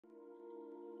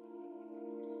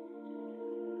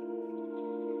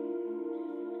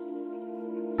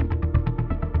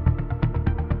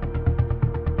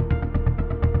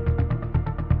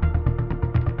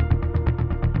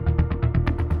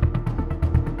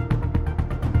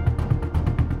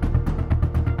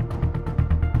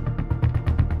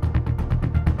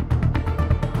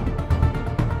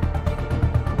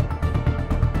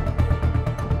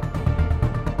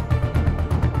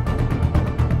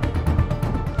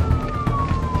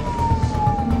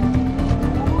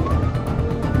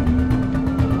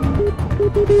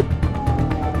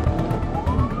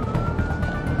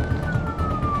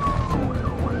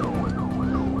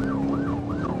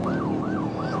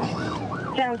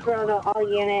Jonesboro to all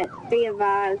units, be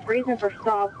advised, reason for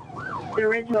stop, the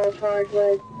original charge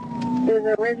was, it was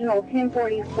original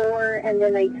 1044 and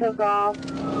then they took off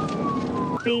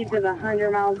speeds of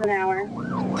 100 miles an hour.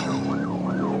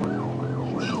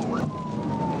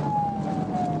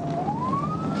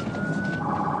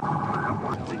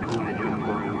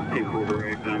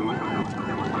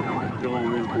 Still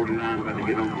on 149, about to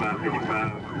get on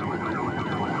 555.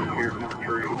 Here at my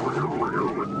tree.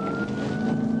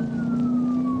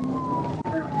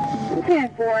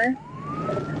 10-4.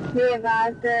 Be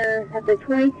advised they're at the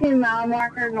 22 mile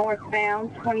marker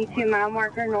northbound. 22 mile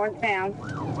marker northbound.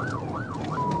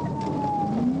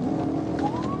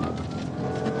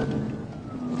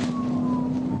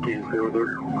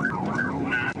 Further.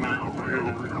 9 miles.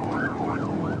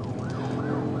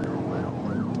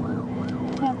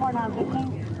 10-4,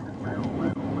 915.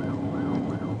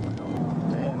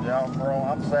 Deajon,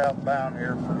 I'm southbound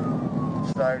here from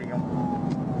Stadium.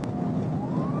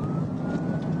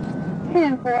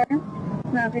 10-4,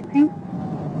 915.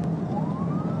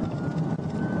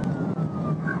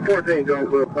 14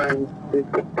 Jonesboro, Plains.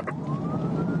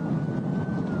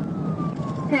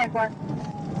 10-4.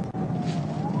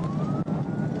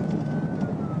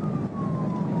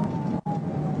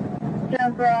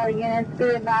 Jonesboro, all units, be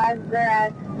advised they're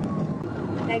at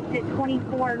exit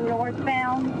 24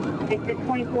 northbound, exit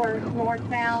 24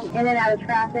 northbound, in and out of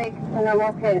traffic, and then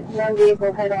we'll hit one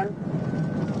vehicle head on.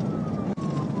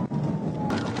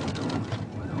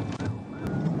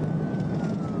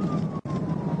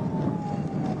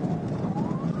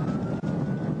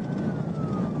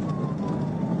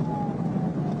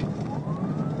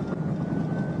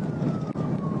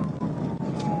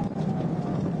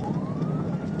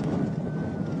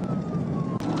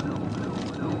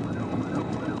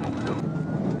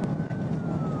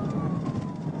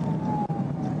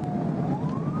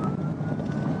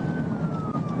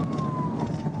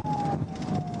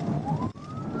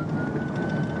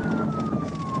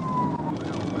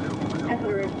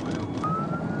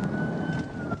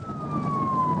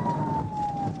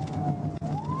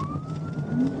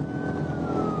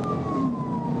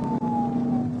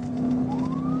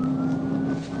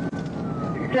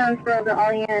 Jonesboro to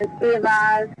all units, be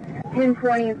advised,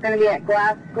 1020 is going to be at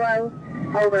Glasgow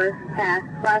overpass.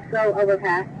 Glasgow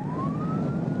overpass.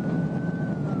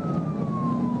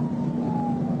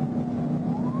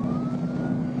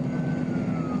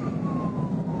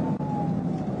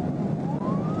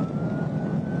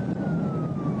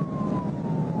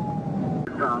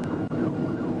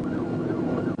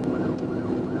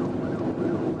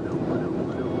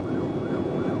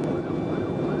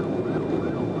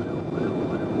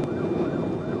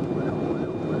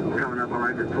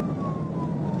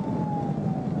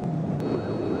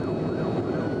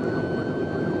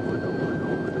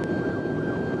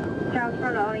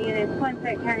 Jonesboro to all units,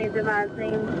 Poinsett County is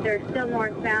advising they're still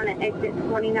northbound at exit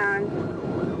 29.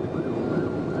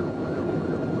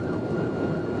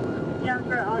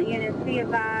 Jonesboro to all units, be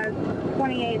advised,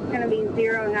 28 is going to be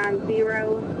 090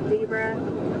 Zebra,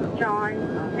 John,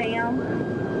 Sam,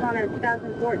 on a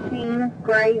 2014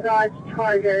 Gray Dodge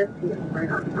Charger.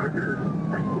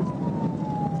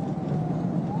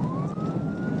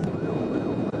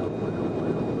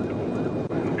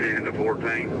 And the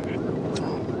 14.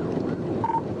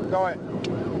 Go ahead.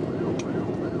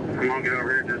 I'm gonna get over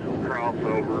here, just cross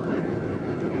over.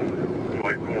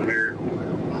 Wait for him here.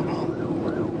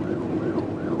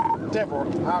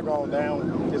 10-4. I'll go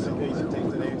down just in case it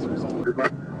takes an exit or something.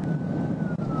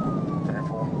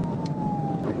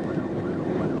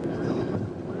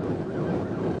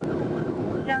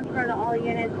 10-4. Jonesboro to all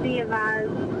units, be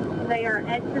advised they are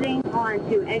exiting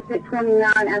onto exit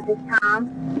 29 at this time.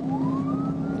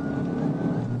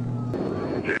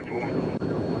 10-4.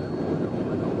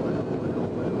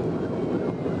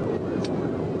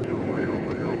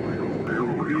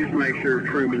 Just make sure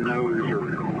Truman knows, or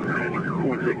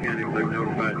Poinsett County will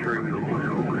notify Truman.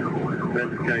 If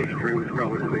that's the case, Truman's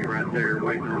probably going to be right there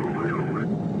waiting on him.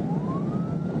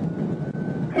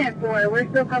 10-4, we're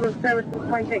still public service with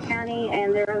Poinsett County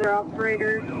and their other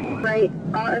operators, right?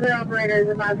 All other operators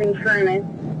advising Truman.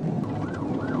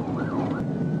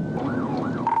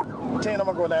 10, I'm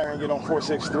going to go down here and get on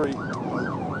 463.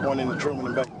 Going into Truman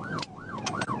and back.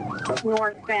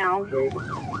 Northbound.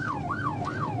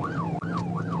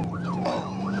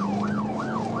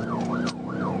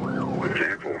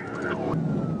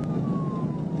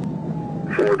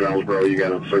 4 Jonesboro, you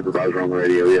got a supervisor on the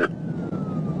radio yet?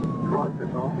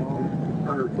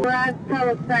 We're at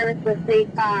public service with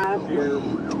C5.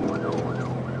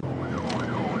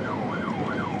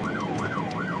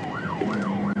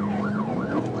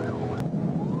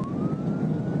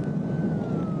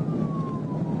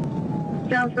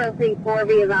 Jones Road C4,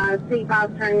 be advised,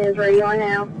 C5's turning his radio on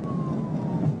now.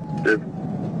 Good.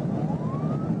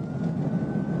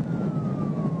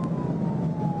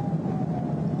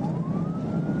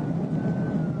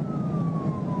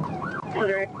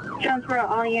 Jones Road,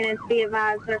 all units be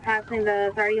advised, they're passing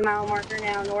the 30-mile marker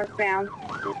now, northbound.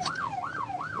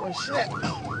 Oh, shit.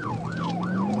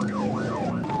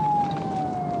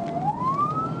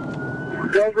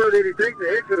 Jones Road, did he take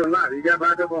the exit or not? You got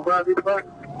back up on 555?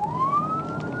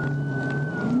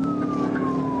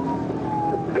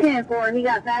 10-4, he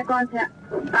got back on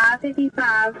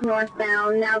 555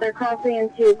 northbound. Now they're crossing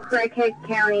into Craighead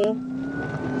County,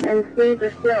 and speeds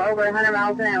are still over 100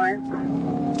 miles an hour.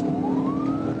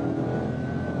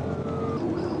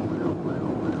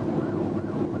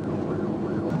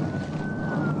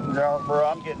 Bro,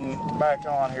 I'm getting back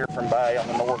on here from Bay on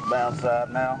the northbound side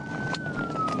now.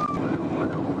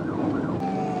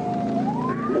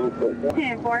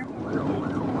 10-4.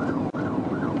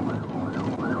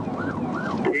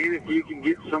 And if you can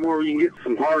get somewhere where you can get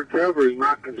some hard cover, you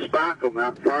might can spike them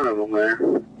out in front of them there.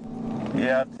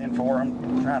 Yeah, 10-4,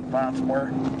 I'm trying to find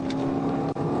somewhere.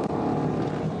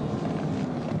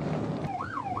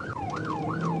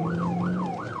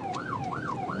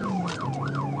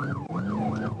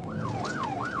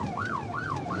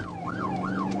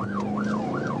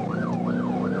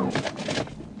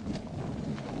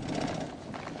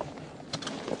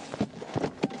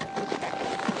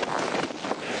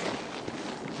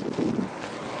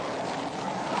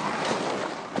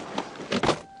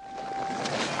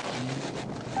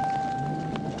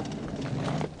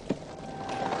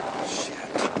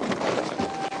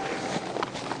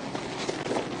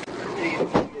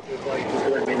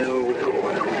 Let me know.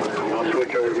 I'll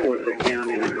switch over to Poinsett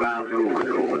County and advise them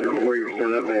where you're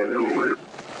set up at.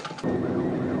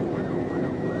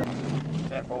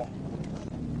 10-4.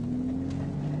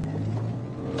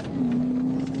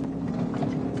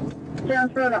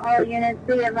 Jones Road, all units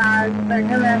be advised, they're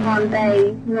coming up on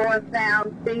Bay,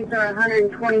 northbound. Speeds are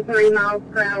 123 miles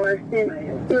per hour, still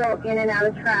in and out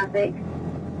of traffic.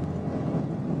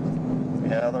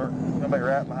 Yeah, they're going to be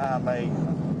right behind me.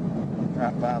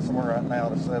 Trying to find somewhere right now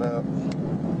to set up.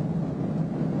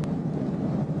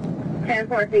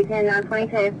 10-4, C10,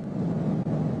 922.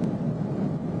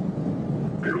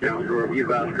 Jones Road, you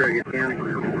about Craighead County?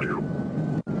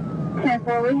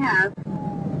 10-4, we have.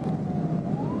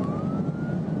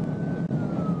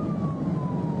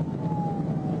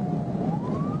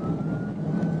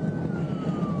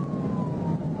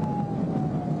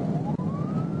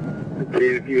 See,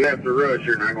 if you have to rush,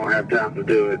 you're not going to have time to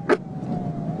do it.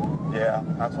 Yeah,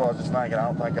 that's what I was just thinking. I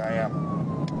don't think I am.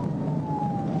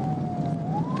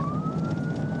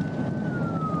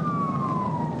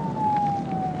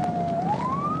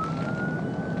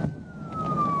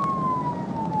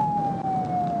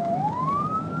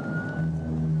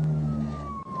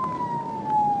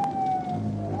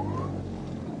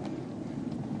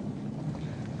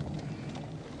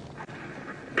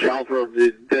 Jones Road,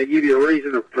 did they give you a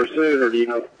reason of pursuit, or do you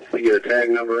know if you get a tag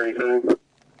number or anything?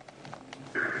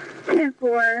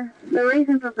 10-4, the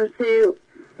reason for pursuit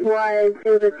was it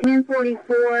was a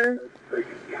 1044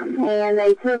 and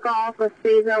they took off with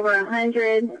speeds over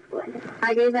 100.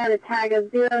 I gave that a tag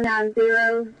of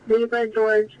 090 Zebra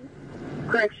George,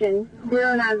 correction,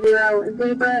 090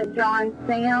 Zebra John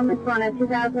Sam. It's on a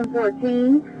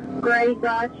 2014 gray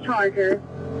Dodge Charger.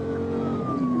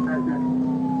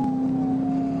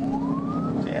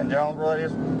 And Jones Road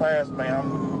is past me. I'm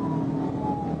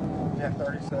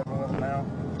 1037 with them now.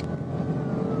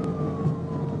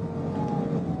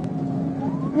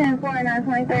 10-4,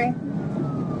 923.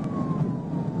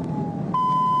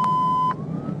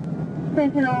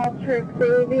 Attention all troops,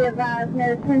 be advised,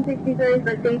 notice 1063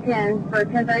 for C10 for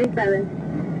 1037.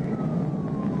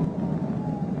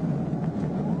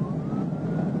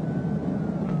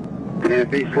 And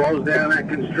if he slows down that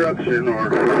construction or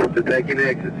to take an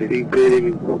exit, if he could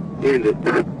even end it.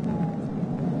 10-4.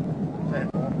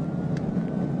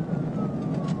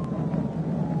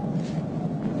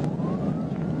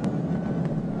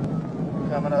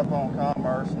 Coming up on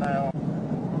Commerce now.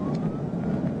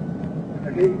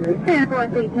 10-4,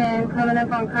 C10, coming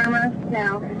up on Commerce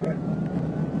now.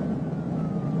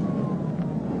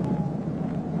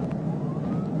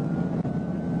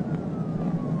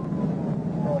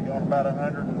 Probably going about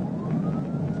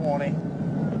 120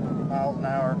 miles an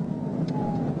hour.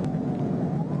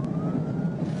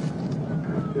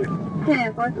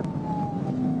 10-4.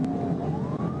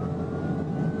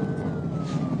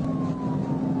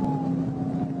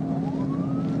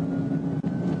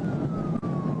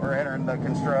 We're entering the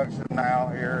construction now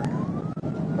here,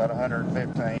 about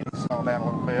 115, slow down a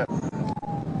little bit.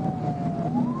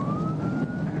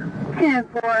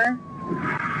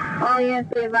 10-4. All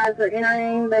units be advised are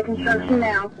entering the construction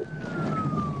now.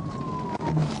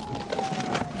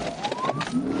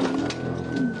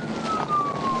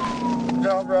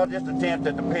 Deajon Road just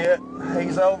attempted the pit.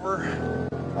 He's over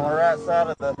on the right side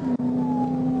of the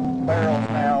barrels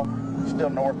now,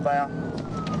 still northbound.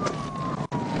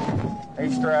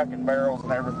 He's striking barrels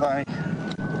and everything.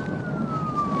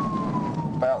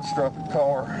 About struck a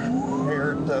car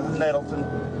here at the Nettleton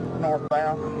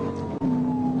northbound.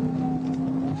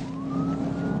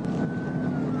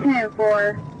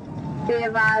 10-4. Be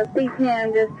advised,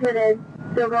 C10 just pitted,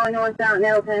 still going northbound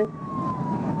Nettleton.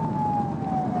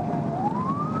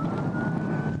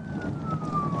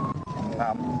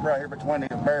 I'm right here between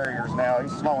these barriers now.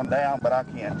 He's slowing down, but I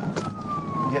can't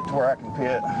get to where I can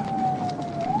pit.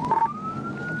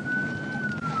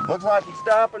 Looks like he's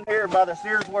stopping here by the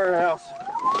Sears warehouse.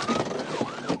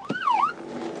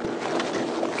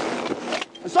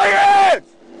 Say your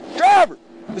heads! Driver!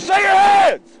 Say your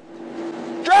heads!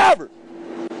 Driver!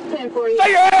 10-4.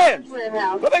 Say your heads!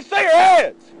 Let me see your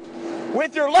heads!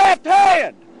 With your left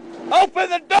hand, open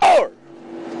the door!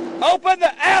 Open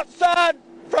the outside,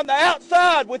 from the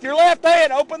outside, with your left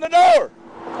hand, open the door!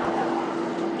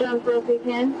 Jump rope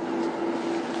again.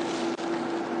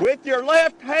 With your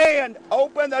left hand,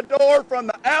 open the door from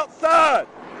the outside.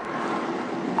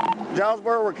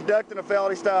 Jonesboro, we're conducting a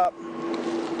felony stop.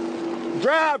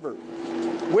 Driver,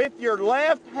 with your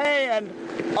left hand,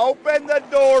 open the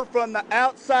door from the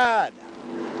outside.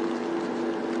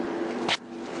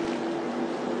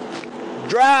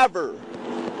 Driver,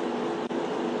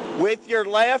 with your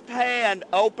left hand,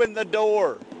 open the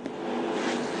door.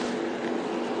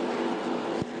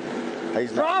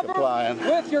 He's not complying.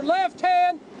 With your left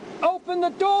hand, open the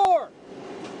door.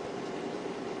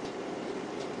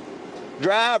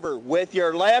 Driver, with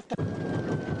your left.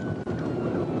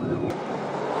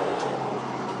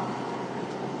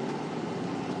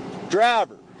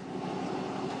 Driver,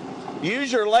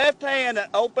 use your left hand and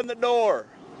open the door.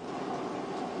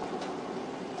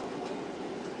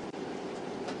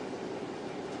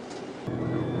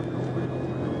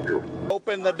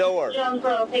 Open the door. Jump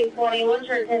rope 820. What's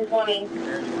your 10-20?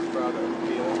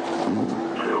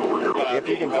 If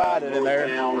you can find it in there.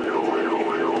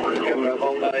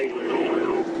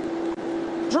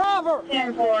 Driver,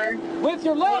 10-4. with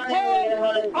your left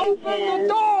hand, open the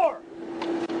door.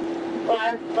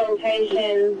 Last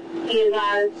location, he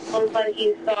advised, looks like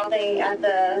he's stopping at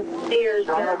the Sears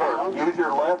warehouse. Use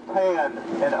your left hand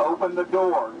and open the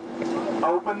door.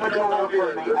 Open the door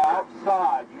from the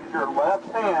outside. Use your left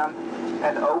hand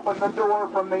and open the door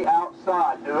from the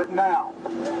outside. Do it now.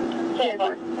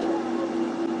 10-4.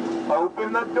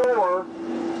 Open the door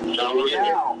now. Do it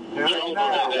now.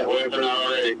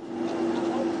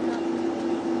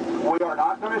 We are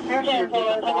not going to shoot you.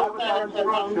 Comply with our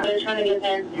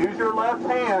instructions. Use your left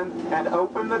hand and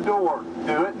open the door.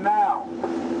 Do it now.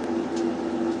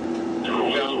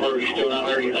 Driver,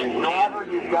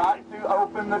 you've got to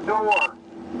open the door.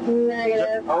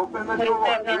 Negative. Open the Please door.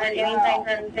 don't have anything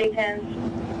from C10.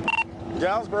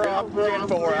 Jonesboro, I'm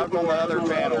 10-4, out on the other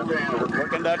channel. We're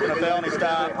conducting a felony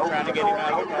stop, trying to get him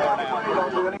out of the car now.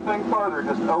 Don't do anything further,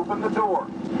 just open the door.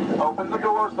 Open the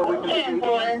door so we can see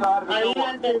inside of the door. Are you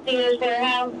at the Sears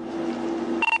warehouse?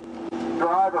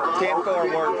 Driver, 10-4,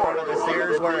 we're in front of the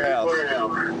Sears warehouse.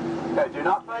 Okay, do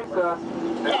not face us.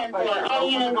 10-4. All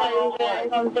units are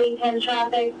from C10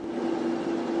 traffic.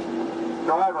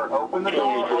 Driver, open the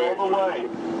door all the way.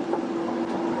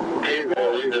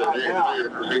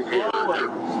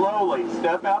 Slowly,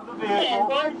 step out of the vehicle.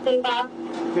 10-4,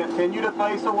 Continue to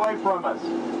face away from us.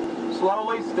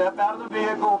 Slowly step out of the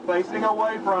vehicle, facing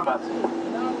away from us.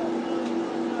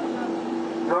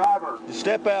 Driver,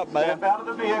 step out, man. Step out of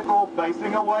the vehicle,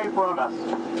 facing away from us.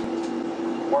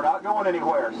 We're not going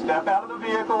anywhere. Step out of the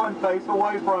vehicle and face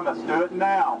away from us. Do it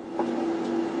now.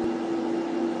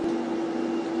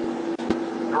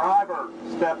 Driver,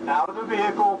 step out of the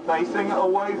vehicle, facing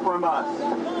away from us.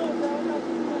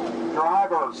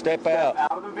 Driver, step out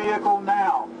of the vehicle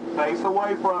now. Face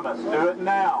away from us. Do it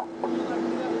now.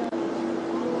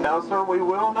 No, sir, we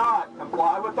will not.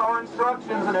 Comply with our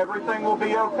instructions and everything will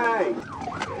be okay.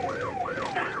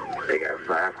 They got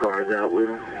 5 cars out with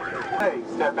them. Hey,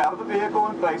 step out of the vehicle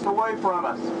and face away from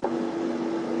us.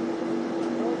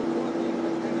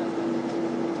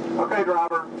 Okay,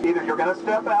 driver, either you're going to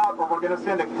step out or we're going to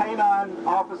send a canine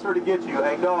officer to get you,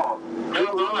 a dog.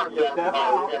 Step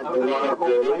out of the vehicle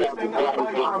facing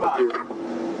away from us.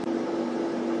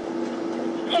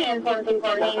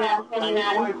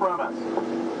 10-4, away from us.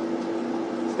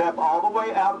 Step all the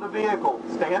way out of the vehicle.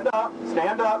 Stand up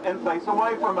and face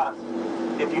away from us.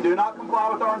 If you do not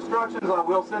comply with our instructions, I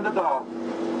will send a dog.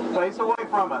 Face away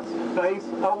from us. Face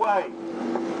away.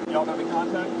 Y'all got any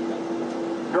contact?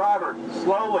 Driver,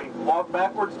 slowly walk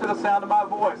backwards to the sound of my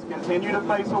voice. Continue to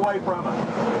face away from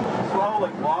us. Slowly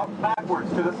walk backwards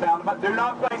to the sound of my... Do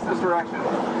not face this direction.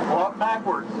 Walk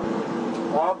backwards.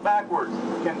 Walk backwards.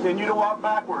 Continue to walk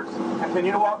backwards.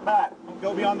 Continue to walk back. Don't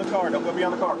go beyond the car. Don't go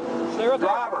beyond the car.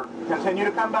 Driver, continue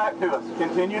to come back to us.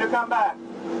 Continue to come back.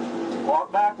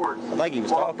 Walk backwards. I think he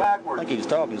was walk talking. backwards. I think he was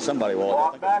talking to somebody while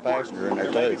Walk I think there's a backwards. passenger in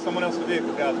there There may be too. someone else's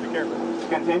vehicle, guys. Be careful.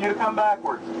 Continue to come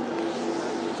backwards.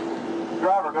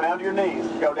 Driver, go down to your knees.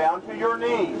 Go down to your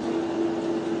knees.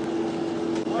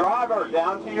 Driver,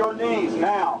 down to your knees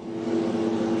now.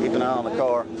 Keep an eye on the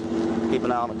car. Keep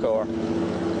an eye on the car.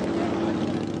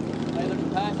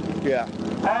 Yeah.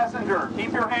 Passenger,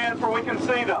 keep your hands where we can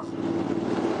see them.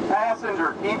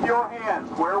 Passenger, keep your hands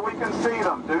where we can see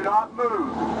them. Do not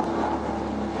move.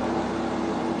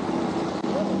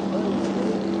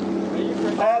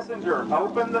 Passenger,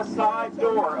 open the side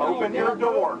door. Open your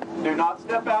door. Do not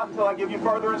step out until I give you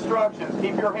further instructions.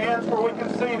 Keep your hands where we can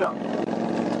see them.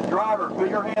 Driver, put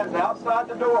your hands outside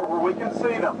the door where we can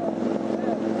see them.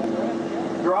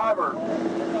 Driver,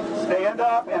 stand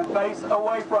up and face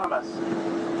away from us.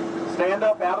 Stand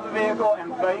up out of the vehicle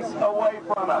and face away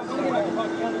from us.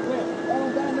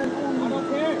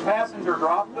 Passenger,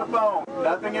 drop the phone.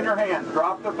 Nothing in your hands.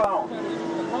 Drop the phone.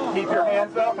 Keep your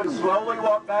hands up and slowly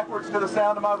walk backwards to the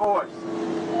sound of my voice.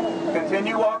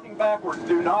 Continue walking backwards.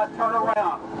 Do not turn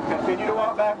around. Continue to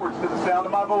walk backwards to the sound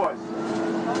of my voice.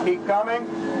 Keep coming.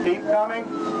 Keep coming.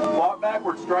 Walk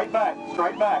backwards. Straight back.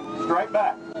 Straight back. Straight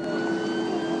back.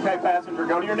 Okay, passenger,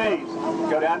 go to your knees.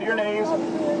 Go down to your knees.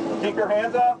 Keep your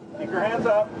hands up. Keep your hands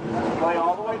up. Lay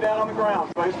all the way down on the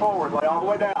ground. Face forward. Lay all the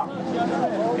way down.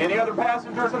 Any other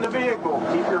passengers in the vehicle,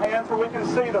 keep your hands where we can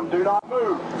see them. Do not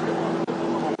move.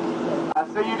 I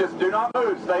see you. Just do not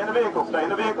move. Stay in the vehicle. Stay in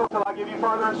the vehicle until I give you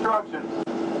further instructions.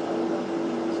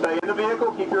 Stay in the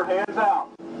vehicle. Keep your hands out.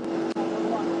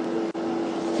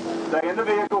 Stay in the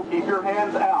vehicle. Keep your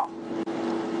hands out.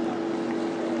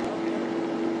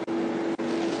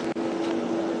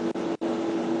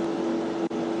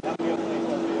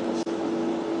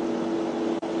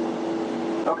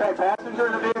 Okay, passenger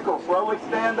in the vehicle, slowly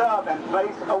stand up and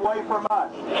face away from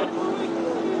us.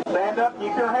 Stand up,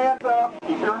 keep your hands up,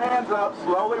 keep your hands up.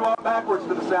 Slowly walk backwards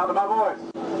to the sound of my voice.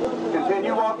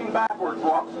 Continue walking backwards,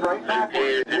 walk straight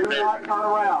backwards. Do not turn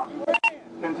around.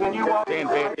 Continue walking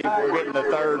straight 1050. We're getting the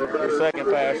third or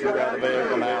second passenger out of the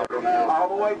vehicle now. all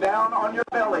the way down on your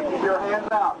belly. Keep your hands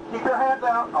out. Keep your hands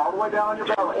out all the way down on your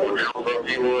belly.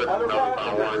 Other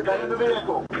passengers, stay in the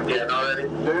vehicle.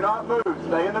 Do not move.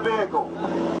 Stay in the vehicle.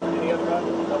 Any other guys?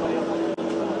 Nobody else?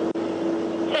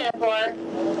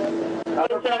 10-4.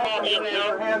 Other passenger, put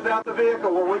your hands out the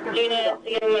vehicle where we can see them.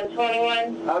 Unit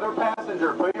 21. Other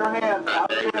passenger, put your hands out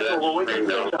the vehicle where we can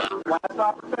see them. Last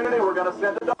opportunity, we're going to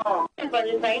send a dog. But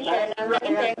just making sure Put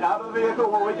your hands out of the vehicle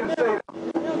where we can see them.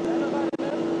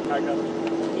 All right, guys.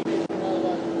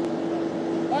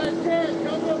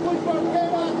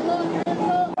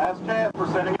 Last chance,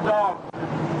 we're sending a dog.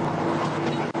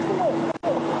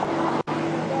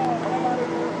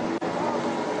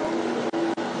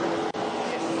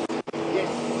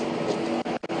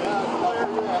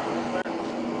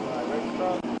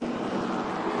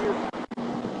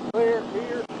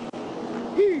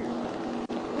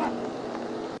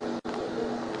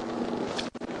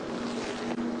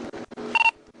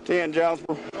 Ten,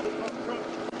 Jonesboro.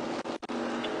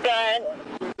 Good.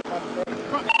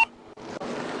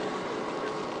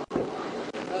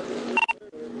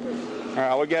 All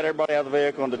right, we got everybody out of the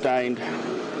vehicle and detained.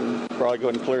 Probably go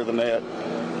ahead and clear the net.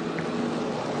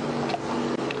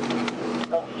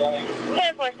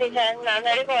 10-4, C10,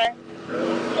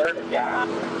 934.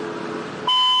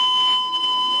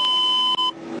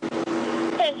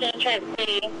 Attention, Trip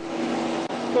C.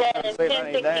 Negative See if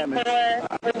any damage.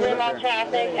 1064. Resume all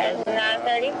traffic at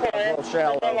 934. little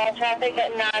shallow. Resume all traffic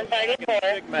at 934.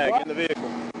 Stick mag in the vehicle.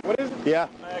 What is it? Yeah,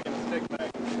 Mag and a stick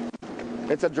mag.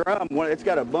 it's a drum. It's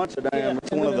got a bunch of damn.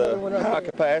 It's one of the high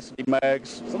capacity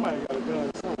mags. Somebody got a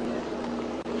gun somewhere.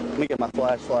 Let me get my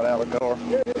flashlight out of the car.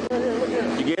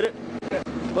 You get it?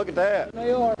 Look at that.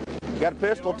 AR. Got a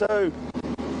pistol too.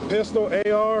 Pistol,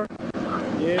 AR.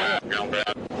 Yeah.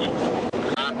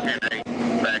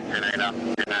 Back 10-8 up.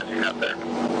 10-19 up there.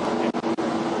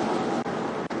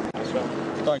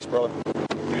 Thanks, brother.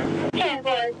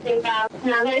 10-4, C5,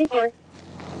 934.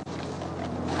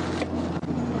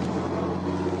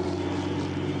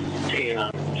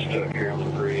 I'm stuck here on the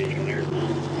bridge and there.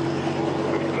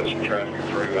 We can put some traffic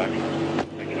through. I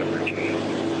can make it up for you.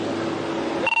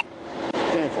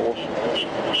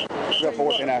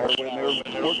 out here with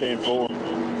me. We're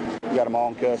 10-4. Got them all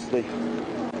in custody.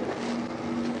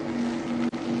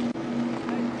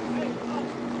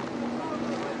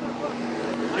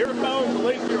 Your phone's the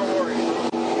least of your worries.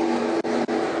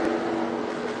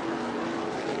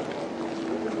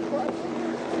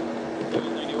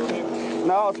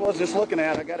 No, that's what I was just looking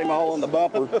at. I got him all on the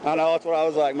bumper. I know, that's what I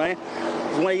was like, man.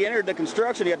 When he entered the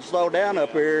construction, he had to slow down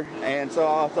up here, and so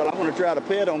I thought I'm going to try to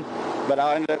pit him, but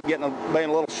I ended up being a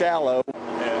little shallow.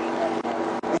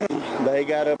 But he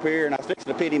got up here, and I was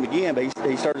fixing to pit him again, but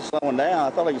he started slowing down. I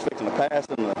thought he was fixing to pass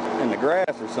in the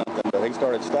grass or something, but he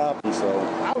started stopping, so.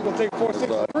 I was going to take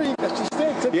 463 that you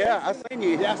sent to Yeah, I seen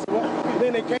you. Yeah, so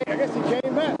then they came, I guess he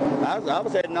came back. I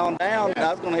was heading on down.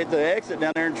 I was going to hit the exit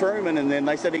down there in Truman, and then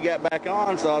they said he got back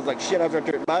on, so I was like, shit, I was right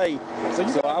there at Bay.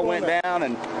 So I went down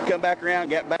and come back around,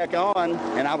 got back on,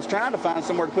 and I was trying to find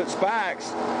somewhere to put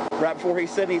spikes right before he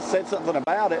said something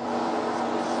about it.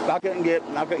 I couldn't get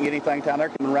anything down there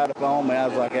coming right up on me. I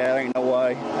was like, yeah, there ain't no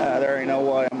way. There ain't no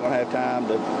way I'm going to have time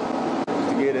to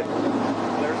get it.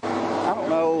 I don't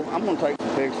know. I'm going to take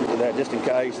some pictures of that just in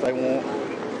case they want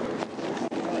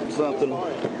something.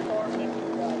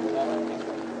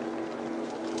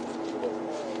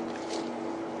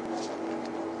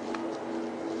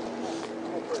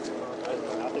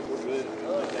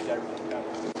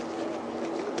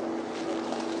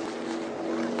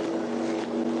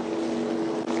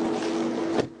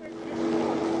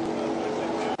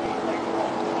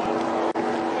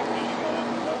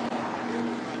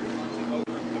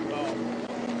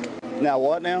 Now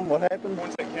what now? What happened?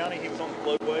 Poinsett County, he was on the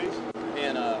floodways,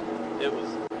 and it was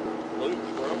loose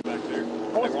road back there. They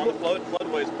were on the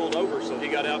floodways, pulled over, so he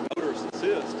got out motorist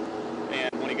assist.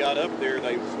 And when he got up there,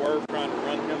 they swerved trying to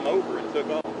run him over and took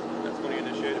off. That's when he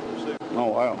initiated pursuit. Oh,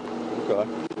 wow. Okay.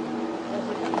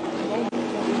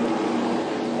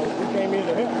 We came in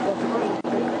to help.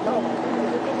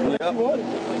 Yep.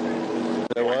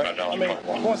 Say what? I mean,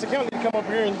 Poinsett County to come up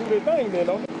here and do their thing then,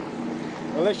 don't they?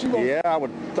 Unless you want. Yeah, I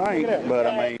would think, but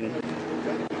I mean,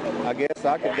 I guess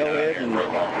I could go ahead and.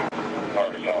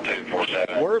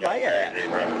 Where are they at?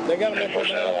 They got them in for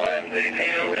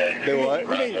Do what?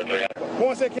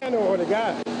 Poinsett County or the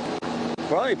guy.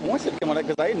 Probably Poinsett coming up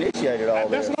because they initiated all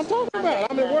That's this. what I'm talking about.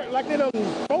 I mean, like they done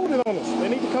folded on us. They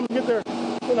need to come get their,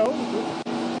 you know.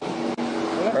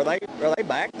 Are they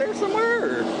back there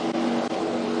somewhere? Or?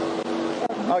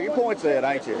 Oh, you're Poinsett,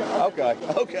 ain't you? Okay.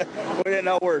 Okay. We didn't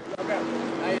know where.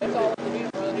 Hey, that's all we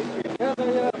need, brother. Yeah,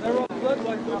 they're on the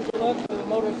floodway, pull up to the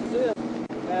motorist assist,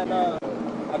 and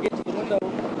I'll get to the window. He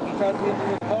tries to get into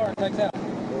his car and takes out.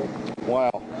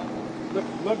 Wow.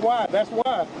 Look wide. That's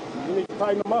wide. You need to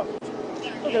tighten them up.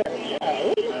 Look at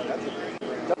that.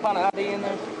 Did I find an ID in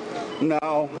there?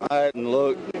 No, I hadn't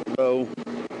looked. So.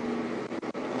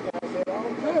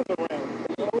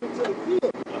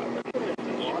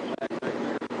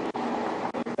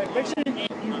 Make sure you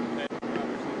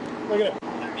look at it.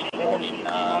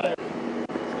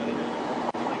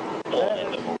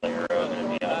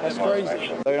 That's crazy.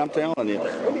 Dude, I'm telling you.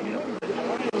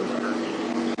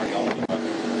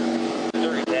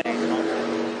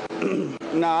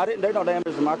 No, I didn't do no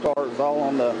damage to my car. It was all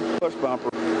on the push bumper.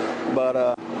 But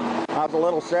I was a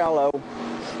little shallow.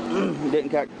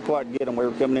 Didn't quite get them. We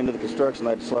were coming into the construction.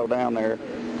 They had to slow down there.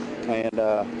 And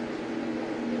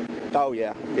oh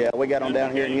yeah, we got on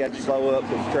down here and he had to slow up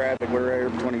because of traffic. We were there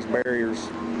between these barriers.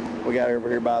 We got over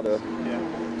here by the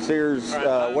Sears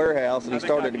warehouse, and he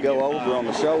started to go over on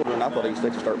the shoulder, and I thought he was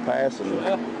fixing to start passing,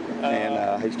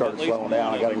 and he started slowing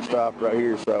down. I got him stopped right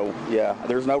here. So yeah,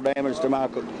 there's no damage to my.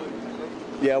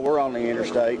 Yeah, we're on the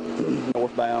interstate,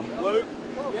 northbound. Luke?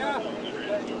 Yeah.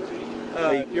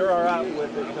 You're all right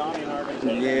with it, Donnie and I are going to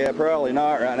take it. Yeah, probably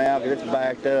not right now because it's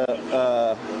backed up.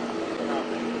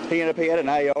 He had an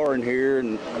AR in here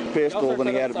and pistols, and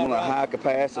he had one of the high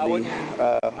capacity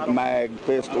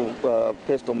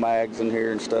pistol mags in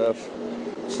here and stuff.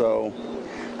 So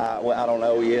well, I don't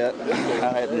know yet.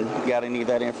 I hadn't got any of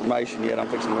that information yet. I'm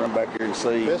fixing to run back here and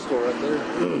see. Pistol right there.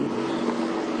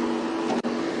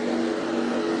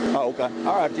 Oh, okay.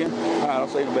 All right, Jim. All right, I'll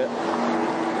see you in a bit.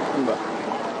 Bye.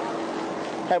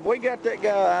 Have we got that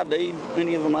guy ID'd?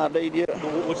 Any of them ID'd yet?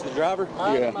 What's the driver?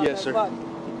 Yeah. Yes, sir.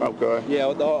 Okay. Yeah,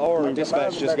 our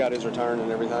dispatch just got his return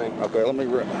and everything. Okay, let me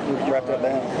write that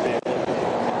down.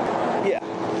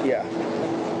 Yeah.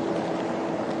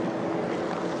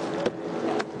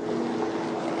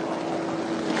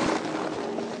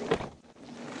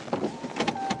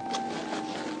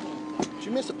 Did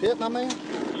you miss a pit, my man?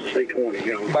 620,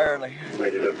 young. Barely.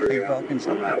 Made it up here. Fucking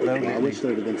I wish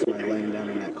there would have been somebody laying down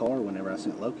in that car whenever I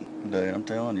sent Loki. Dude, I'm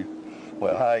telling you.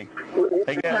 Well, hey,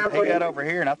 he got over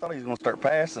here, and I thought he was going to start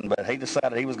passing, but he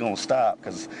decided he was going to stop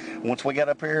because once we got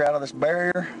up here out of this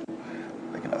barrier,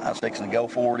 I was fixing to go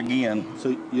forward again.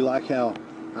 So you like how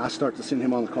I start to send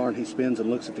him on the car, and he spins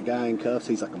and looks at the guy in cuffs.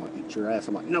 He's like, I'm going to eat your ass.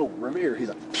 I'm like, no, Revere. He's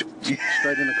like,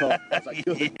 straight in the car. I was like,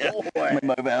 good boy. Let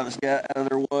me move out of this guy out of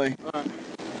their way.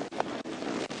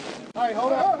 Hey,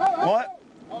 hold on. What?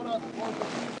 Hold on.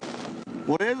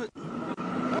 What is it?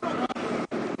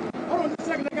 Hold on just a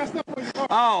second. They got stuff on your car.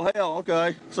 Oh, hell,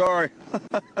 okay. Sorry.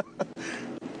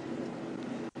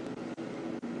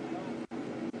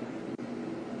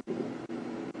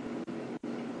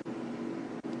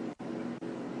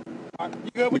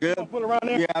 You good? We good? Gonna pull around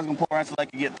there? Yeah, I was going to pull around so they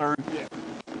could get through. Yeah.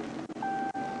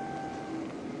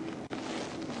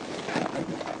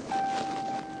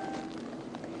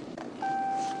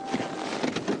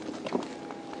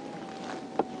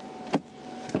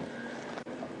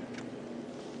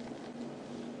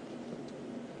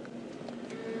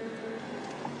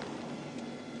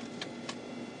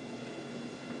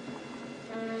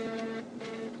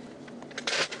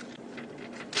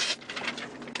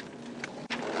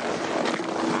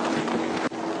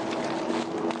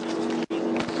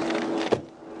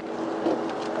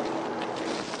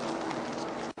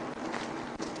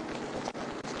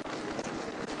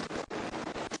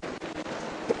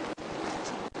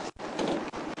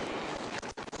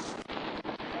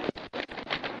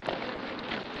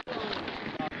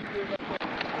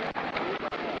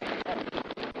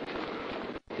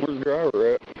 Where's the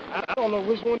driver at? I don't know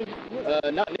which one is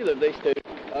it. Not neither of these two.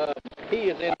 He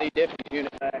is in the deputy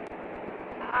unit back.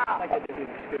 I think they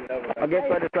just scooted over. I guess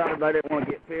they decided they didn't want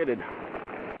to get fitted.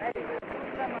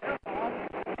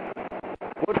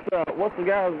 What's the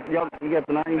guy's, y'all, you got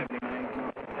the name?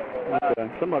 Okay.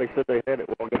 Somebody said they had it.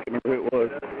 Well, I can't remember who it was.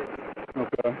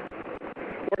 Okay.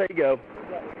 Where'd he go?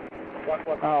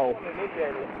 Oh.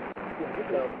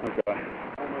 Okay.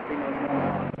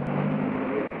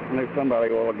 I knew somebody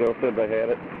a while ago said they had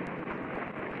it.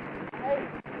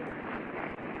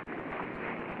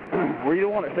 Were you the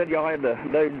one that said y'all had the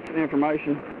dude's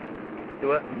information? Do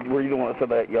what? Were you the one that said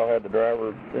that y'all had the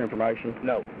driver's information?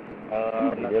 No.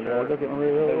 I'm not sure. I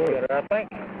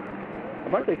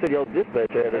think they said y'all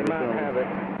dispatch had it. They might have it.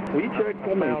 Will you check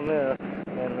for me? Found this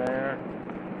in there.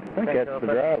 I think that's the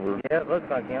driver. Yeah, it looks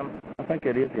like him. I think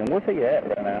it is him. Where's he at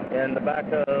right now? In the back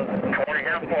of... 20,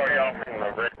 how far y'all from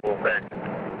the Red Bull back?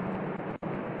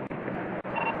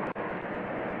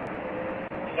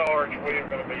 Sarge, we're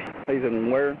going to be... He's in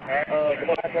where? back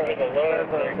over the low.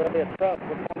 There'll be a truck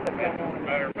with something going on.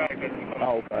 Matter of fact, it's...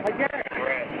 Oh, okay.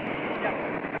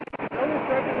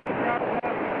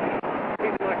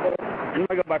 You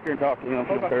may go back there and talk to him.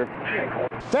 Okay.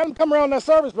 Tell them to come around that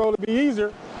service road. It'd be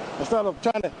easier instead of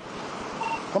trying to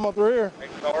come up through here. Hey,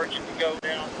 Sarge, you can go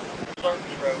down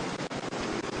Service Road.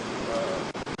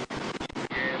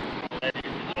 Yeah, that is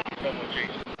so much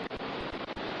easier.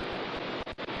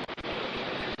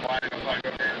 Why don't I go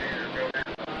down here or go down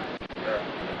the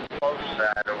close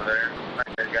side over there? I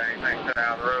think they got anything set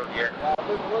out of the road yet.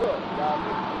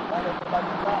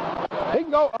 He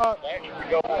can go, Actually,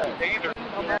 go either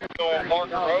go on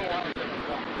Martin Road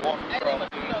or walk across.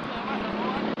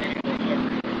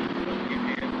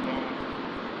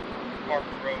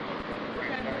 Martin Road.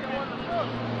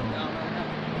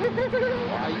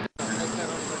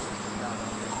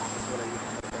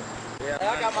 Yeah, I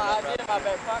got my ID in my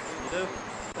back pocket. You do?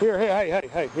 here, here.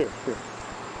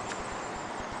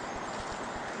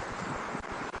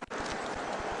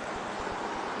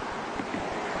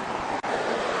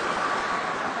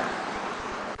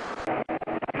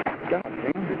 God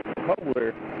damn, it's cold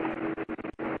there.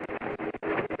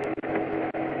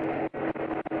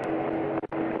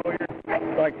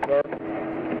 Thanks, sir.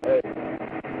 Hey,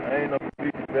 I ain't no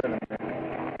speed better, man.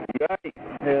 You ain't?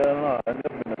 Hell no, I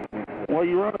never been a speed. What are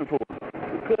you running for?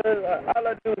 Because all I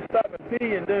do is stop and pee,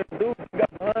 and then dude got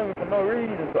behind me for no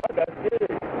reason, so I got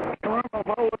scared. You run my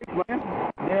police, man.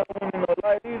 Then I wasn't in no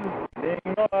light either. Then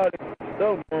you know how this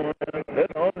stuff going around.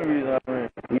 That's the only reason I ran.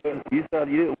 You decided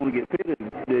you didn't want to get pitted,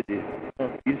 did you?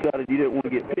 You decided you didn't want to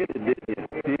get pitted, did you?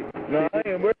 No, I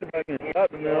ain't worried about getting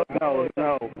stopped, man.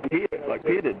 No, hit, like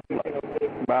pitted, like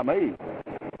by me.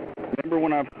 Remember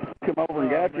when I come over and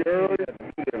got you earlier?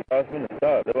 I was going to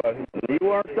stop. You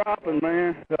weren't stopping,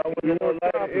 man. I wasn't in no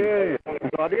light area.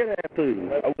 So I did have to.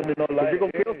 I wasn't in no light area. You're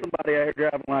going to kill somebody out here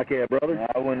driving like that, brother.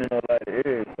 I wasn't in no light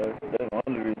area, so that's the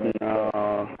only reason.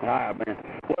 All right, man.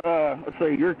 Well, let's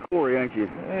see, you're Corey, ain't you?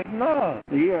 No.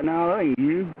 Yeah, no, that ain't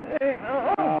you. Hey,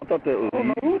 I thought that was I don't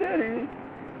know you. who that is.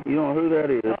 You don't know who that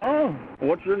is? Uh-uh.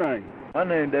 What's your name? My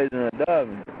name is Deajon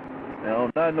Dobbins. No,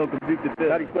 not no convicted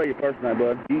felon. How do you spell your first name,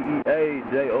 bud?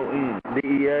 D-E-A-J-O-N.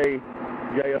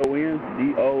 D-E-A-J-O-N?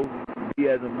 D-O-B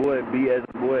as in boy, B as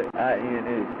in boy,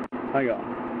 I-N-S. Hang on.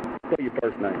 Spell your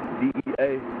first name.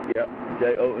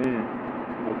 D-E-A-J-O-N.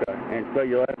 Okay. And spell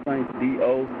your last name?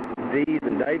 D-O-D as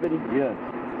in David? Yes.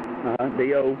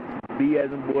 D-O-B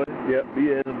as in boy, yep,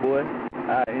 B as in boy,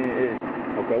 I-N-S.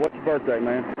 Okay, what's your birthday,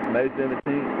 man? May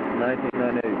 17th,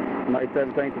 1998. May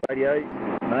 17th of 88?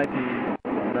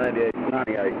 1998.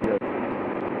 98, yes.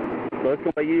 So it's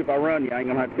going to be you if I run you. I ain't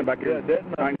going to have to come back here. Yeah, that's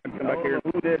not, I ain't going to come back here. Who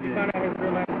that is? You find out his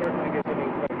real name first and get to me.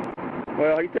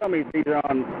 Well, he tell me it's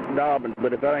Deajon Dobbins,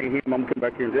 but if that ain't him, I'm going to come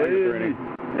back here and That fingerprint is him.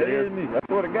 me. That is me. I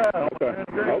swear to God. Okay.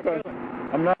 Okay.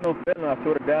 I'm not no felon. I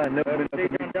swear to God, I never been no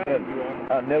convicted felon.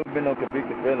 I've never been no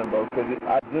convicted felon, bro. Because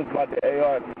I just bought the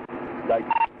AR like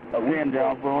a weekend.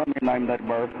 John, bro, let me name that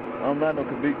birth. I'm not no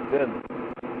convicted felon.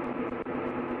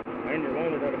 And you're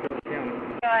loaded out of Bill County.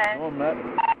 Go ahead. No, I'm not.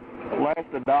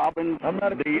 Last of Dobbins, I'm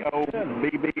not a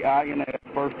D-O-B-B-I-N-S,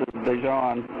 first is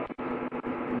Deajon,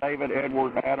 David,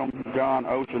 Edward, Adam, John,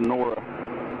 Ocean, Nora,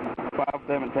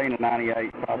 517 and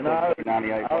 98, 517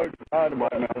 98. I heard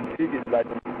about some tickets, like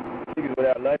some tickets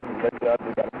without license. That's what I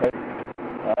just got to pay.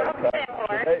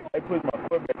 They put my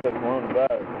foot back up on the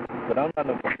virus, but I'm not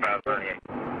no.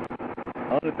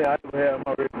 Only thing I ever had on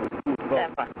my record was school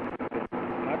phone.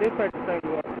 I did take the same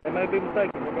one. They may be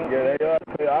mistaken. Yeah, they are.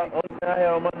 The only thing I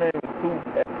had on my name was two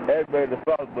Asbury the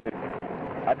South, but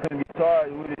I couldn't get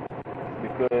charged with it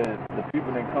because the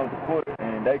people didn't come to court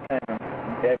and they came at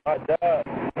my job.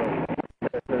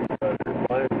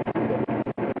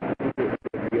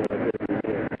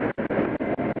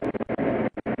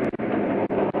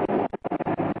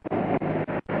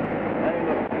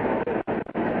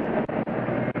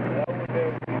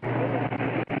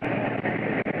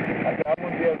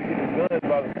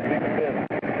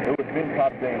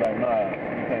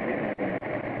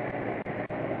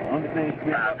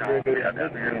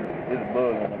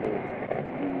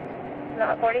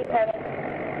 Not 47.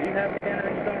 Do you have a scanner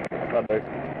in your phone?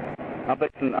 I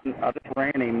just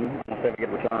ran him instead of get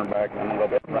a return back. I'm going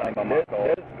to go back on my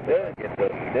call. Yeah,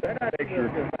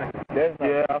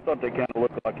 I thought they kind of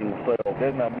looked like himself.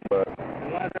 That's not me, but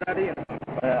Why is that ID in the car?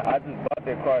 I just bought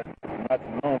that car not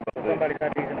too long ago. Somebody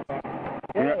got these in the car.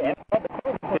 Yeah, I bought the car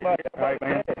from somebody. Hey,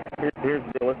 man, here's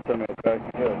the deal. Listen to me, okay?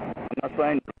 Yeah. I'm not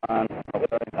saying you're fine,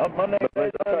 okay? My name is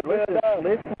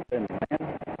Listen to me, man.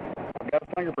 I got a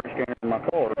fingerprint scanner in my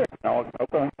car. Now,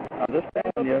 okay, I'm just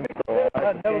telling you, so I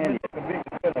understand you.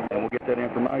 And we'll get that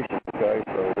information, okay?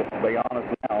 So let's be honest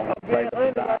now. Save the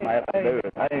time I have to do it.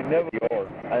 I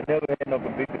never had no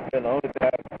convicted felon. The only thing I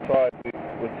was charged with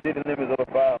was city limits over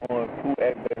 5 on food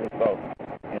aggravated assault.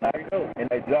 And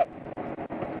they dropped it.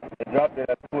 They dropped it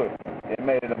at the court. It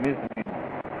made it a misdemeanor.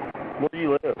 Where do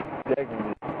you live?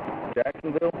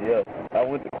 Jacksonville? Yeah. I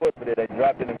went to court for that. They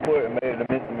dropped it in court and made it a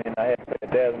misdemeanor. I had to pay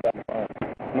 $1,000 fine.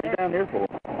 What are you down here for?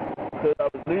 Because I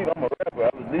was leaving. I'm a rapper. I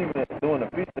was leaving it doing a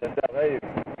feature in South Haven.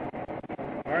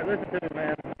 All right, listen to me,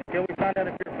 man. Until we find out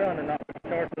if you're a felon or not, we're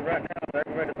charged with right now with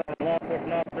aggravated assault on a law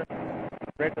enforcement officer,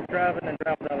 reckless driving, and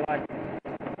driving without a license.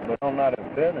 But I'm not a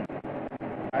felon.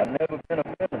 I've never been a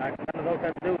felon. None of those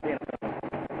have to do with being a felon.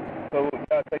 So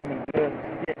y'all take me to jail?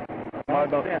 Yeah. Am I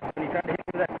gonna... When you tried to hit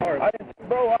me with that car, I didn't,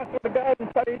 bro, I swear to God, I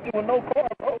didn't try to hit you with no car,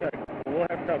 bro. okay. We'll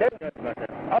have to talk to the judge about that.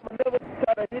 I would never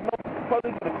try to hit no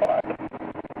police with a car.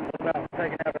 What about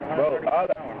taking out at 130 Bro,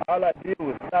 miles an hour? all I did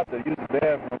was stop to use the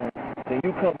bathroom. Then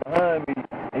you come behind me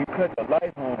and you cut the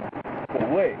lights on for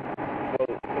what? So,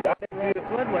 I didn't Roll the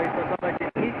floodway so somebody can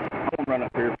hit you. I'm going to run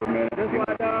up here for a minute. Just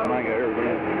like that. I ain't got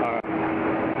everything. All right.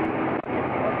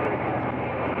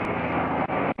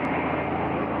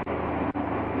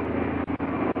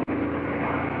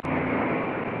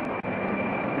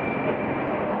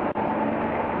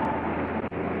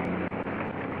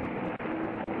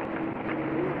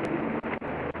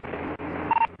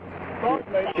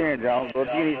 Sharon Jones, will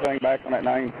you get anything back on that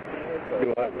name?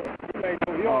 Do what?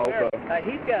 Oh, okay.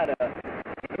 He's got his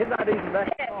ID's back.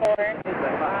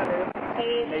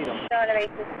 He's shown to be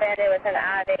suspended with an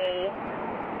ID.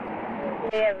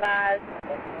 Be advised.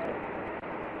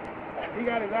 He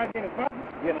got his ID in his pocket?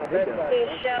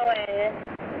 He's showing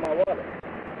My wallet.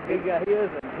 He got his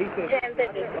and he could...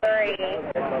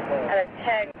 1053 out of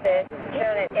Texas,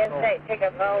 showing an in-state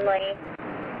pickup only.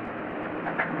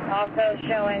 Also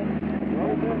showing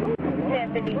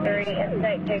 1053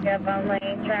 in-state pickup only.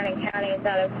 Surrounding counties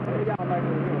out of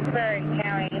Prairie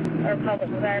County, or public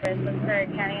service in Prairie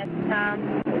County at the time.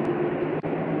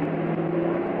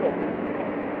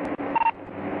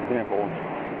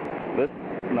 10-4. Listen.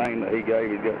 name that he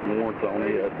gave, he's got some warrants on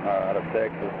it out of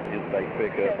Texas, Interstate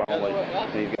pickup only.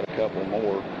 And he's got a couple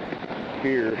more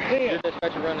here. Your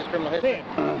dispatcher run this criminal history?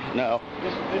 No.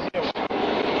 This is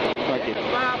Thank you.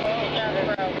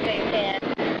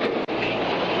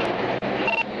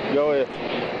 Go ahead.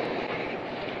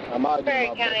 Berry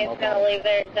County is going to leave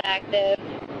there. It's active.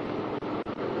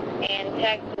 And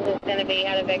Texas is going to be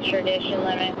out of extradition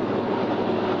limit.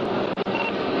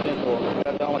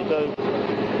 That's the only two.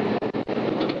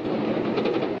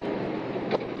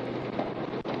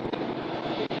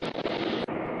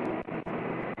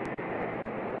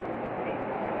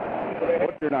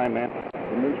 What's your name, man?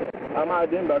 I'm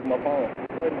hiding back my phone.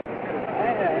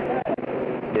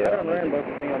 Yeah, I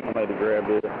made to grab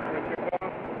this.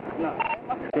 No.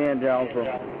 10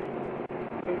 Jonesville.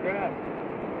 Go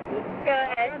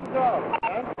ahead.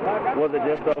 Was it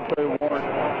just those two warrants?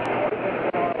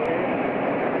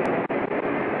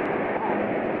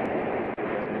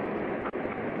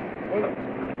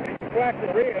 flash the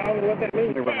red. I don't know what that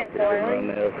means. Run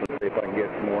this and see if I can get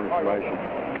some more information.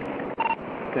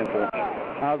 10-4.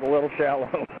 I was a little shallow.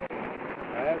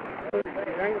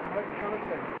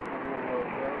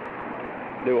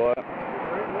 Do what?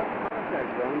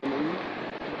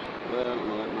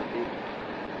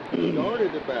 He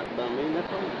started about, I mean,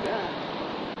 that's all he got.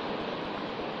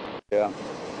 Yeah.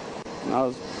 I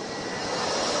was.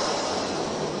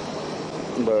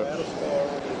 But.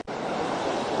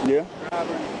 Yeah.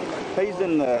 He's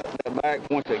in the back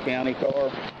Poinsett County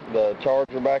car, the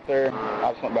Charger back there.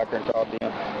 I just went back there and talked to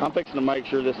him. I'm fixing to make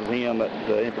sure this is him, that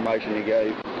the information he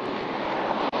gave.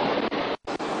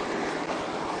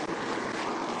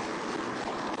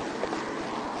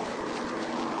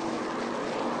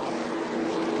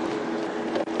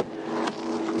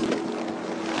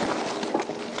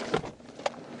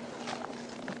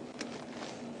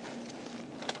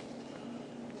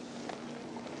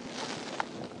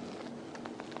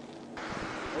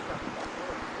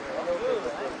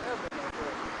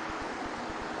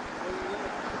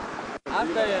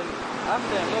 I'm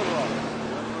staying Little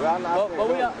Rock. But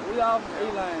we all from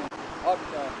E-Lane,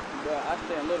 Arkansas. But I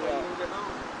stay in Little Rock.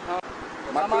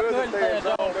 My cousin stay in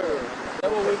Deajon.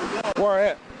 That's what we was doing. Where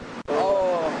at?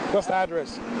 What's the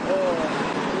address? We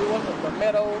went to the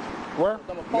Meadows. Where?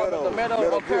 The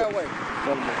Meadows on Caraway. I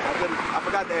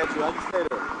forgot to ask you. I just stay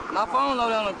there. My phone low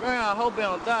down on the ground. I hope it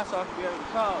don't die so I can be able to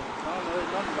call. I don't know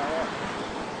his number by heart.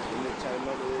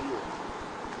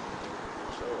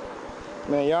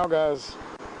 Man, y'all guys.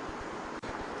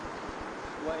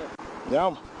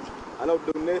 Y'all. I know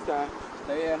do this time.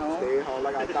 Stay at home. Stay at home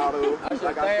like I thought of. I should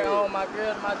stay at home, my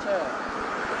girl and my child.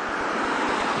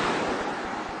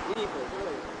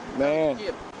 Man. He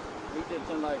did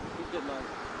like,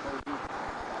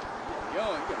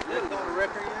 young. He on the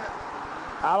record yet?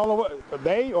 I don't know what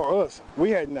they or us.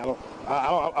 We hadn't. I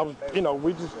was, you know,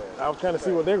 I was trying to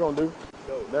see what they're gonna do.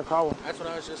 They're calling. That's what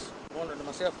I was just wondering to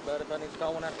myself about, if I need to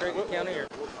call one out Craig County or.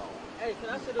 Hey, can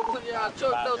I sit up with y'all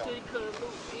truck though till you couldn't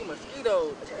see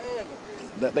mosquitoes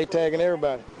tagging? They tagging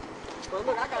everybody. But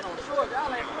look, I got on shorts.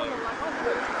 Y'all ain't feeling like I'm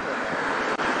good.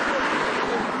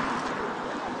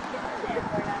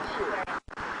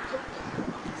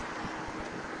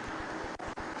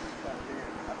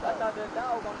 I thought that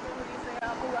dog gonna kill me. He said,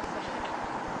 I'll move. I said,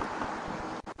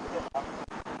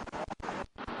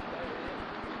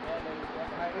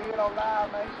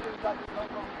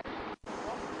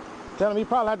 Tell him he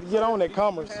probably have to get on that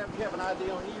Commerce. You have an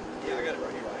ID on you? Yeah, I got it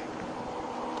right here.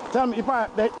 Tell him he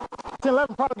probably,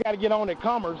 10-11 probably got to get on that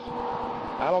Commerce.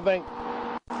 I don't think.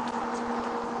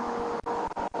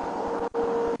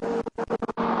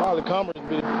 Probably Commerce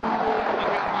be. You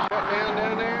got shut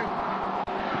down there?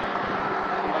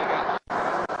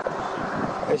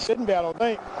 It shouldn't be, I don't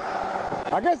think.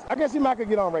 I guess he might could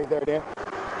get on right there then.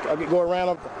 I could go around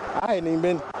him. I hadn't even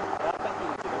been.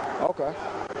 Okay.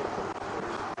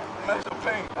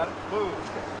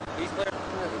 He's clear. The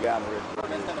guy in the red.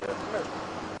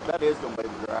 That is going to be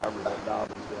the driver, that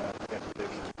Dobbins guy.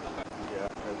 Yeah,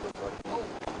 it looks like.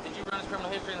 Did you run his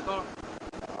criminal history in the car?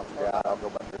 Yeah, I'll go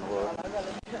back there and look.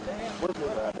 Where's his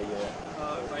ID at?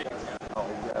 Right. Oh,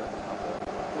 he got it.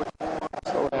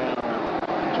 Slow down.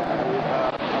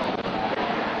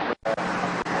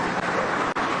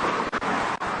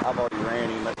 I've already ran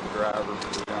him. That's the driver,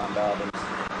 John Dobbins.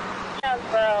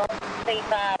 Jonesboro,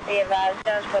 C5, be advised,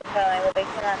 Jonesboro Towing will be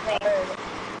 1019.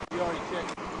 You already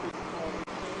checked?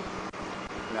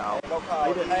 No.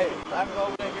 He didn't. Hey, I can go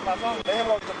over there and get my phone.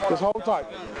 Just hold tight.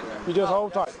 You just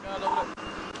hold tight.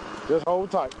 Just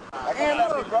hold tight. Hey,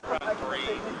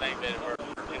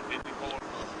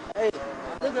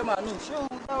 look at my new shoes,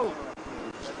 though.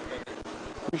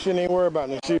 You shouldn't even worry about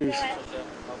no shoes.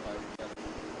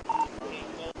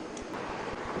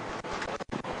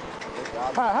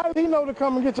 How did he know to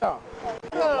come and get y'all?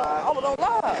 I was on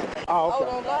live. Oh, okay. I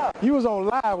was on live. You was on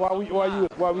live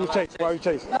while we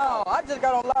chasing. No, I just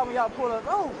got on live when y'all pulled us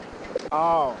over.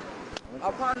 Oh.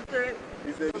 I probably said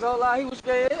he was on live. He was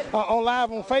scared. On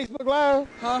live on Facebook Live?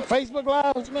 Huh? Facebook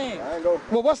Live? What you mean?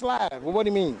 Well, what's live? Well, what do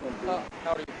you mean? How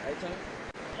old are you? 18?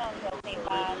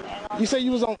 You say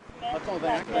you was on... What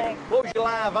was you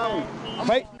live on?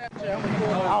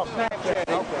 Oh, Snapchat.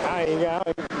 Okay. I ain't got...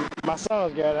 My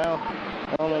son's got it. I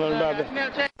don't know nothing about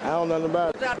that. I don't know nothing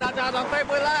about it. I thought y'all was on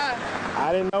Facebook Live.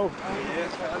 I didn't know.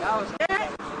 Y'all was scared?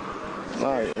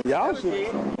 All right. Y'all should...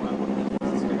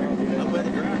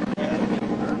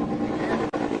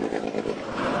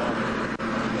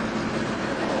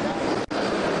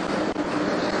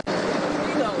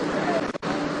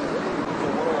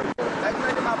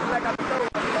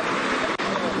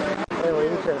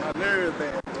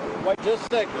 Wait just a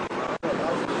second.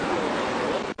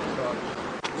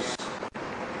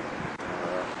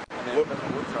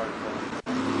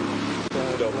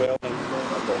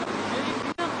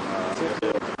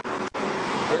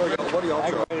 What are y'all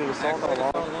trying?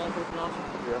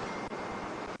 Yeah.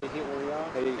 He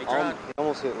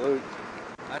almost hit Luke.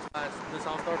 That's why this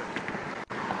all started.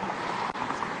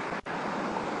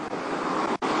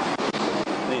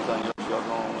 Anything else y'all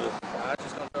going with? I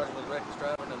just gonna start with reckless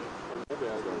driving and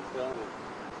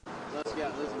let's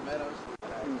get Lizzie Meadows.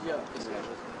 Yeah.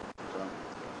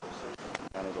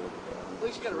 At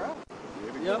least get around.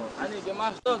 Yeah, I need to get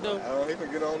my stuff though. He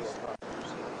can get on. I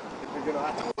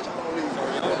told you all these.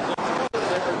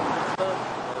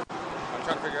 I'm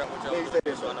trying to figure out what y'all are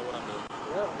doing so I know what I'm doing.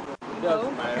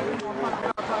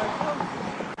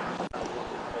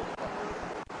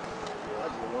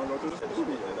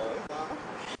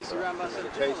 The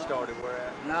chase started where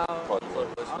at? No. I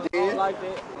don't like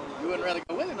that. You wouldn't rather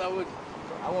go with it, though, would you?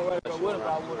 I wouldn't rather go with it, but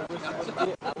I wish you would have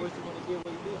did. I wish you would have did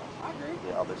what you did. I agree.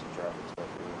 Yeah, I'll do some traffic stuff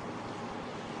here.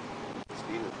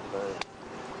 Speeders today.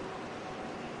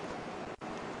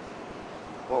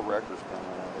 What records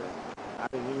coming out here? I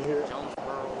didn't even hear it.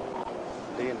 Jonesboro.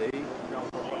 D&D.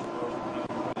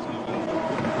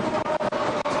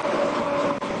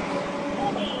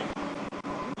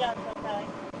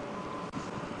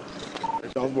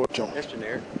 Jonesboro Chunk. That's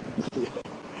generic. Yeah.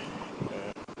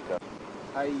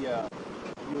 Hey, you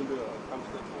want to do a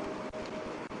conversation?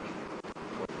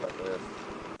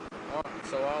 Alright,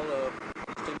 so I'll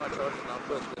take my charges and I'll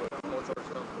put more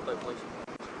charges on the police.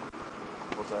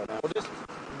 What's that now? Well, just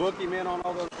book him in on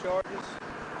all those charges,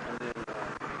 and then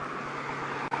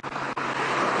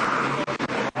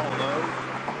all those,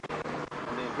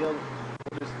 and then we'll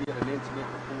just get an incident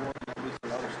report and do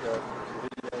some other stuff, some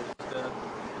videos and stuff.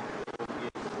 We'll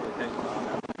get the case on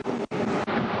out.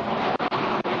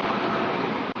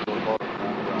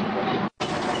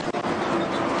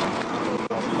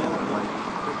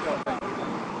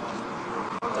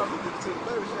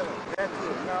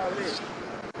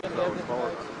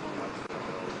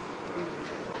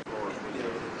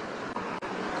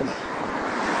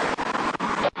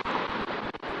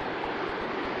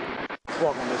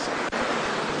 Walk on this side.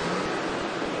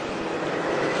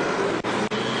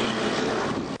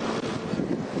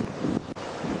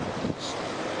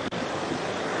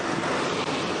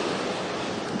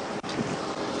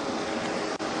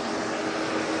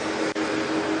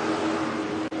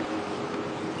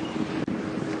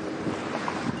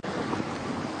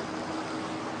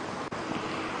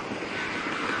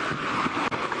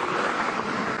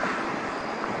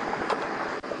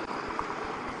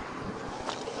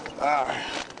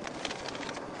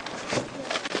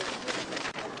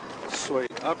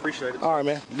 Sweet, I appreciate it. All right,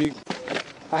 man.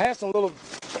 I had some little.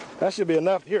 That should be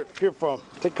enough. Here from.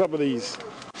 Take a couple of these.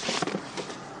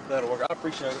 That'll work. I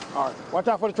appreciate it. All right. Watch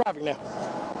out for the traffic now.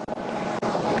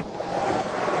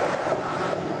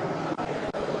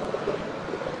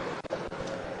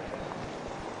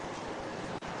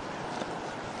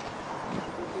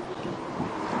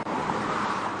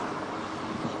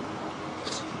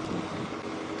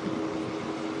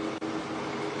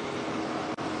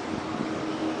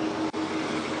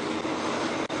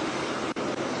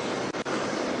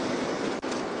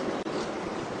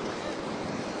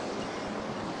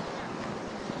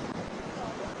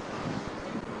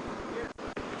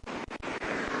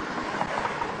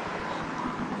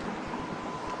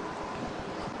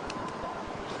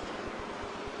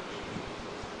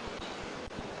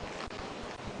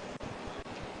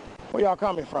 Where y'all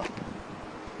coming from?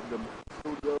 The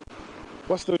studio.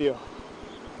 What studio?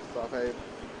 South Haven.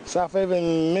 South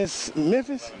Haven, Memphis?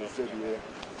 Mississippi, yeah.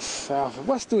 South.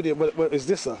 What studio? What is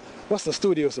this? What's the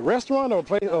studio? It's a restaurant or a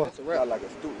place? It's a rap, like a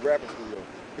rapping studio.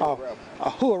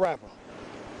 Who a rapper?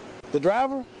 The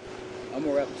driver? I'm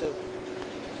a rapper too.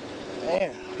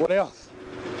 Man, what else?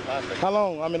 How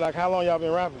long? I mean, like, how long y'all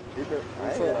been rapping?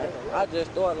 I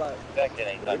just started like a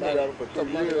couple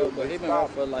months ago, but he been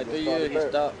rapping for like 3 years. He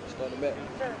stopped, started back.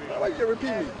 Why you can't repeat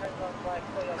me?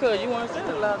 Cause you want to say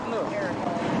it loud enough.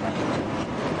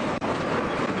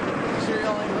 Sure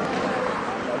y'all ain't brother?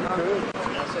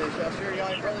 I said, y'all sure y'all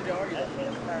ain't brother? Y'all argue that.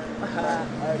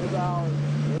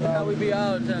 That's how we be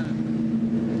all the time.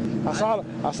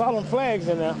 I saw them flags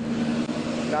in there.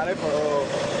 Nah, they for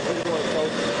when you going to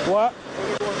post. What? When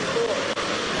you going to store.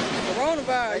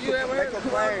 Coronavirus, you ever heard of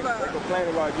coronavirus? They complain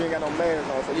about you ain't got no mask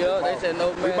on. So yeah, they said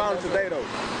no mask. We found it today though.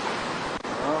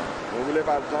 When we live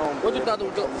out of zone. What you thought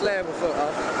the flag was for?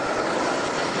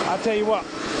 I tell you what,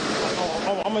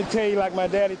 I'm gonna tell you like my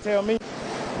daddy tell me,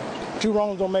 2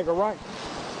 wrongs don't make a right.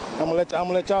 I'm gonna let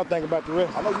y'all think about the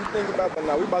rest. I know you think about them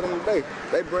now. We bought them today.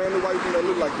 They brand new. Why you think they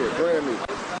look like that? Brand new.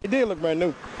 It did look brand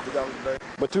new. We got them today.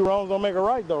 But 2 wrongs don't make a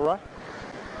right though, right?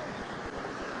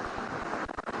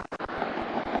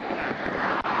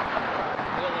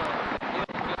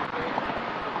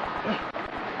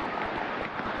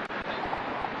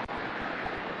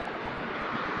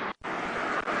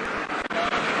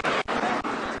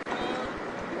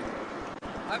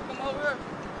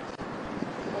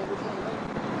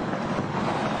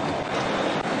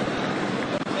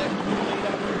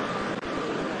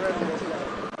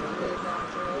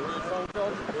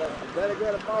 Better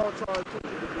get a phone charge too.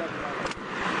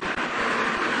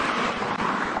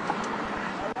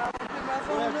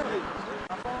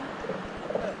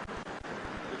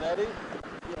 Is that it?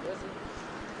 Yeah, that's it.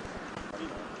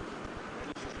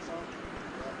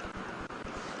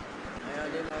 I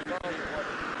did my phone.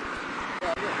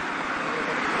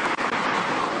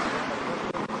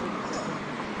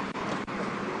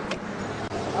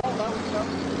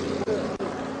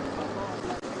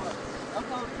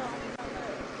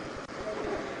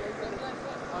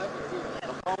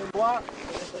 Block.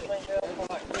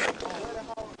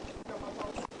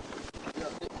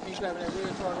 You grabbing that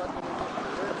rear charge right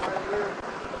there?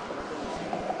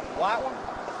 White one?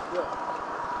 Yeah.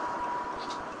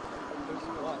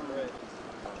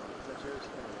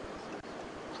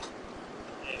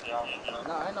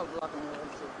 No, I ain't no blocking here.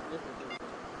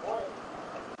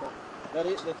 That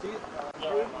it? That's it?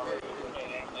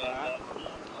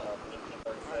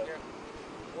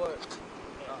 What?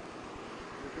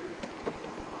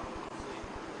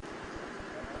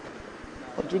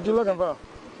 What you looking for?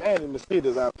 Man, the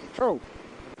mosquitoes out control.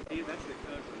 He's actually a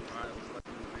cousin, right?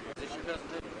 Is this your cousin?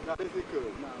 No, this is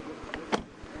good.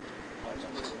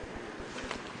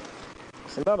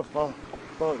 It's another phone.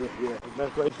 Yeah,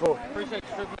 that's great for. Appreciate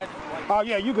you. Oh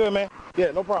yeah, you good, man.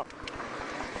 Yeah, no problem.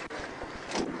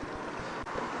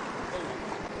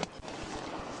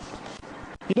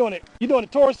 You doing the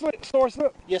tourist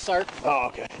foot? Yes, sir. Oh,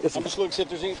 okay. I'm just looking to see if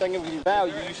there's anything of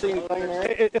value. You see anything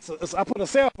there? I put a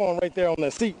cell phone right there on the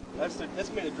seat. That's me, the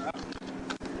driver.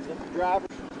 Is that the driver?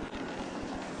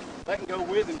 They can go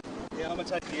with him. Yeah, I'm going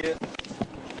to take it.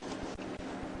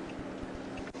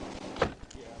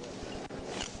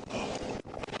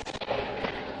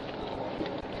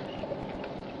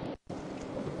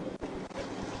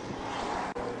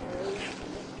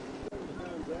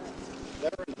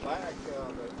 They're in the back.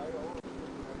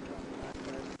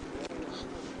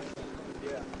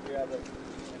 Yeah,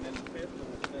 and then the fifth one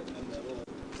was sitting in the little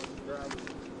driver's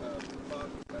box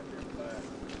back there in the back.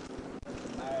 That's the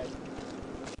mag.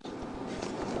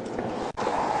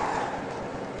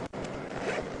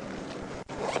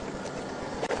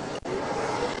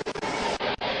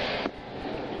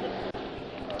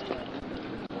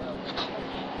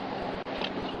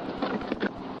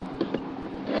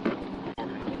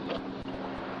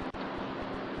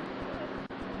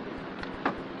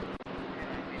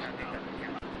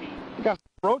 Got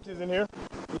roaches in here.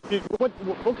 What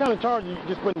kind of charge you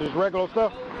just putting this regular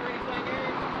stuff?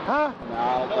 Huh? No,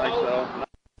 I don't think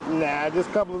so. Nah, just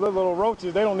a couple of little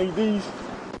roaches. They don't need these.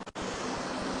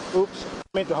 Oops,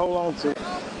 meant to hold on to.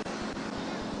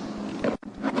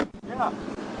 Yeah.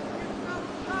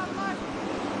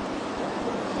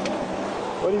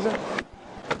 What is it?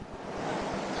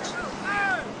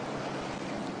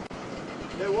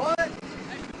 They what?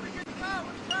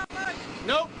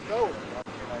 Nope. No.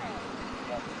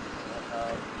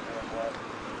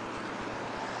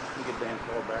 You get damn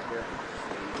far back there.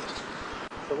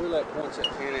 So we let Poinsett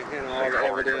handle all the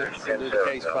evidence and do the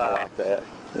case file. Like that.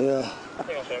 Yeah.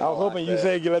 I was hoping you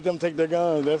said you let them take their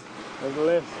guns. That's the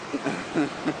less.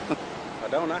 I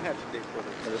don't. I have to dig for it.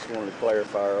 I just wanted to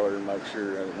clarify earlier and make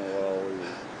sure I didn't know what all we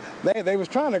were. They was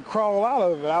trying to crawl out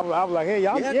of it. I was like, hey,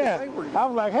 y'all, yeah. I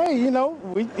was like, hey,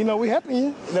 we helping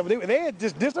you. They had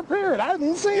just disappeared. I didn't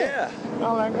even see it. Yeah. I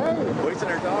was like, hey. We sitting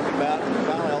there talking about it, and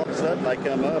finally all of a sudden they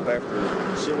come up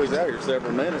after shit was out here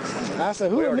several minutes. I said,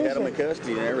 who we already had them in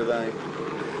custody and everything.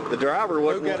 The driver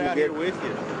wasn't Who got out here with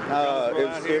you?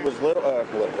 It was Little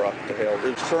Rock to hell.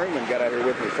 It was Truman got out here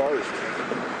with me first.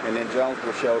 And then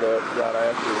Jonesville showed up right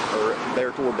after, or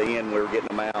there toward the end, we were getting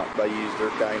them out. They used their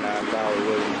K9 Tyler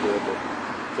Williams to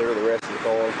clear the rest of the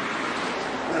car.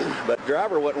 But the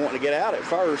driver wasn't wanting to get out at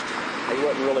first. He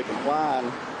wasn't really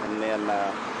complying. And then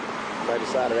they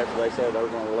decided after they said they were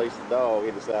going to release the dog,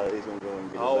 he decided he's going to go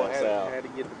and get his ass out. Had to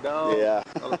get the dog. Yeah.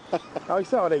 Oh, you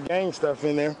saw that gang stuff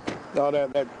in there. All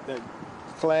that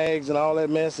flags and all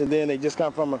that mess. And then they just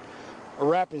come from a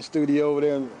rapping studio over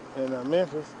there in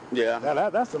Memphis. Yeah.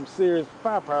 That's some serious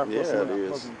firepower for it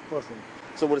is.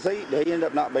 So did he end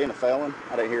up not being a felon?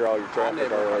 I didn't hear all your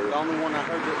traffic earlier. The only one I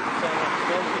heard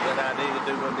that I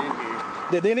did wasn't in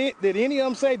here. Did any of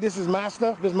them say this is my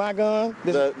stuff, this is my gun?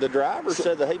 The driver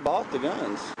said that he bought the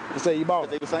guns. He said he bought.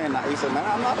 But he was saying, he said, man,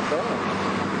 I'm not a felon.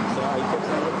 So he kept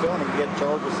saying he was felon and get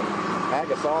charged with some ag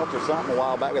assault or something a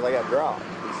while back, but they got dropped.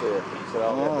 He said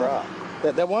all got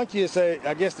dropped. That one kid said,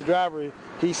 I guess the driver,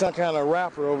 he's some kind of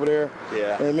rapper over there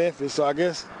in Memphis, so I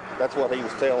guess. That's what he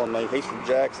was telling me. He's from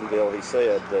Jacksonville, he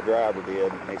said, the driver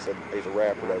did. He said he's a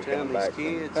rapper that was coming back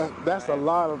from. That's a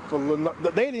lot of,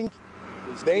 they didn't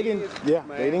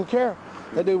care.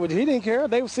 That dude, he didn't care.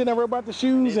 They were sitting there about the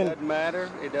shoes. It doesn't matter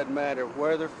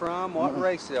where they're from, what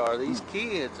race they are. These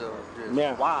kids are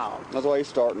just wild. That's why he's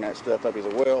starting that stuff up. He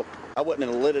said, well, I wasn't in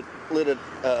a lit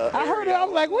I heard it. I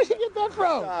was like, where'd you get that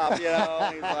from?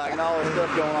 He's like, and all this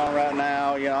stuff going on right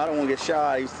now, I don't want to get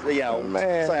shot. He's, saying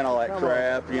all that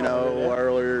crap,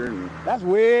 earlier. And that's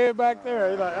way back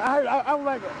there. I was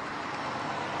like,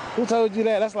 who told you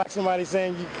that? That's like somebody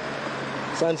saying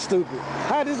something stupid.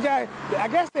 How this guy, I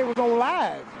guess they was on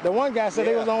live. The one guy said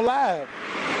they was on live.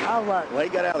 I was like. Well, he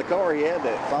got out of the car, he had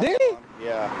that phone. Did he?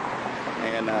 Yeah.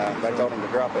 And they told him to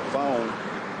drop that phone.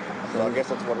 So I guess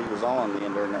that's what he was on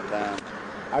during that time.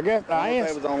 I guess I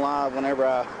was on live whenever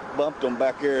I bumped him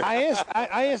back here. I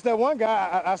asked that one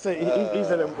guy. I said he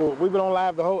said we've been on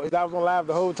live I was on live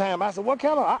the whole time. I said what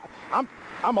kind of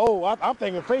I'm old. I'm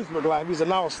thinking Facebook Live. He said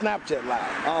no, Snapchat Live.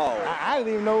 Oh. I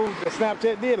didn't even know that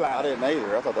Snapchat did live. I didn't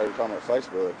either. I thought they were talking about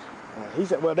Facebook. He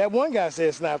said well that one guy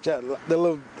said Snapchat.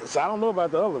 So I don't know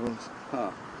about the other ones.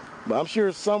 Huh. But I'm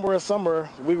sure somewhere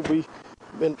we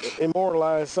been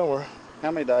immortalized somewhere. How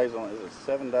many days on it? Is it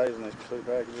 7 days in these two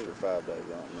packages or 5 days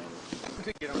on it?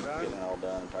 To get them done? Getting it all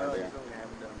done. You're going to have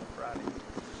it done on Friday.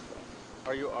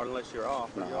 Or unless you're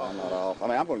off. No, I'm not off. I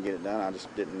mean, I'm going to get it done. I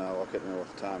just didn't know. I couldn't remember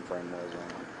what the time frame was on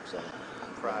it. So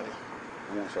Friday.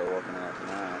 I'm going to start working on it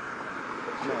tonight.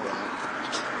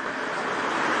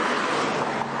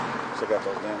 Still got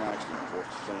those damn accident reports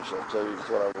to finish up too. That's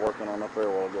what I was working on up there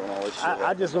while doing all this shit.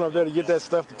 I just went up there to get that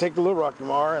stuff to take to Little Rock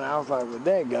tomorrow, and I was like, well,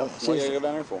 daggone. What you go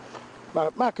down there for?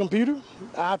 My computer.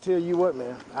 I'll tell you what,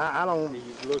 man. I don't. He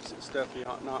looks at stuff you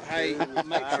ought not. Hey,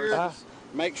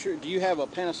 make sure. Do you have a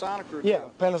Panasonic or? Yeah,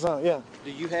 Panasonic. Yeah.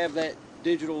 Do you have that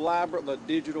digital library,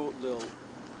 the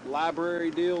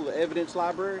library deal, the evidence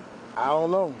library? I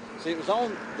don't know. See, it was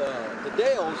on the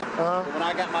Dells, but when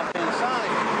I got my Panasonic,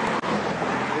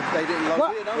 they didn't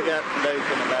load it on. We got Dave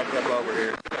coming back up over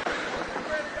here.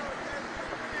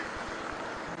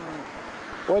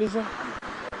 What is it?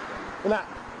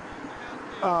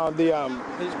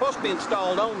 It's supposed to be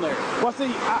installed on there. Well, see,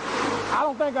 I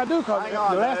don't think I do, because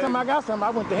the last time I got something,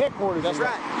 I went to headquarters. That's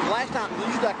right. The last time,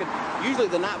 usually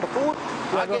the night before,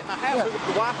 I get my house, hook up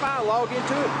the Wi-Fi, log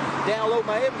into it, download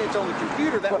my evidence on the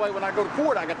computer. That way, when I go to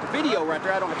court, I got the video right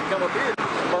there. I don't have to come up here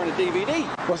and burn a DVD.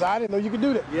 Well, so I didn't know you could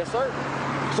do that. Yes, sir.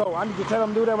 So I need to tell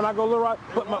them to do that when I go to Little Rock.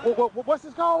 What's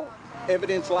this called?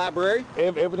 Evidence library.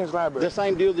 Evidence library. The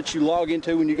same deal that you log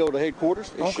into when you go to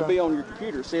headquarters. It should be on your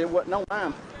computer. See, it wasn't on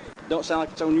mine. Don't sound like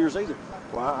it's on yours either.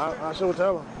 Well, I sure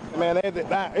tell them. Man, it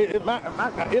don't,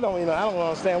 I don't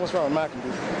understand what's wrong with my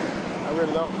computer. I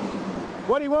really don't.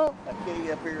 What do you want? That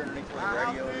key up here underneath where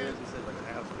the radio is, it says like a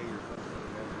house key or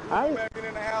something.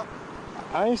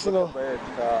 I ain't seen no.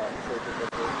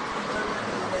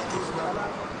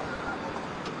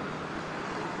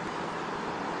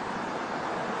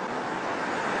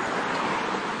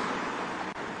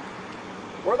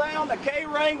 Were they on the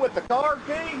K-ring with the card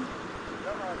key?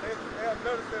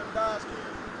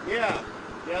 Yeah.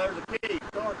 Yeah, there's a key,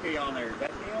 card key on there. Is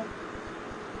that him?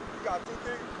 You got 2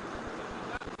 keys?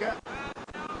 Yeah.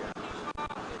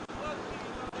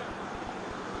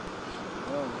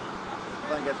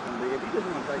 think that's going to be it. He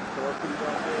doesn't want to take the car keys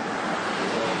off there.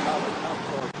 Not the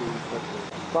car keys, but the...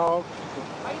 Paul.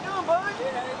 How you doing, bud?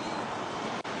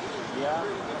 Yeah.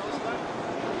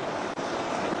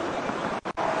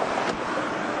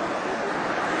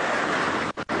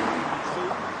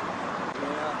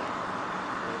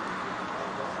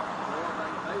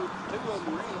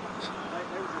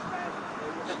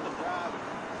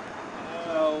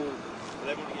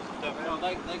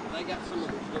 They got some of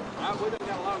it. We don't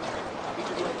got a lot of stuff. He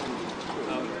just let them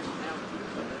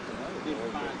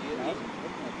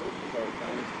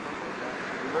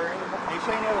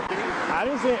I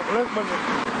didn't see it.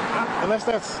 Unless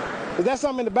that's... Is that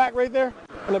something in the back right there?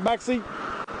 In the back seat?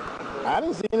 I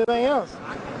didn't see anything else.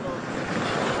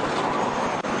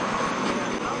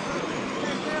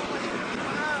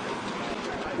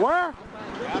 Where?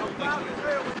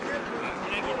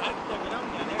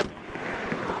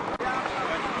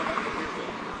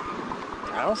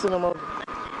 I don't see no more.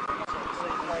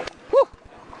 Whew.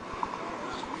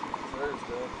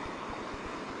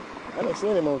 I didn't see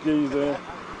any more keys there.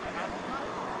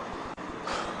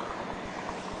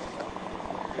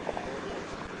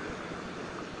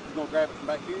 You gonna grab it from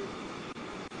back here?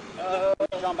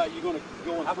 Talking about you gonna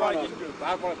go in front of it.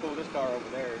 I'd probably pull this car over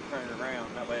there and turn it around.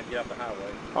 That way I can get off the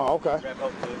highway. Oh, okay. Grab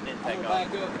hold to it and then take off. back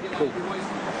up, get out of your way.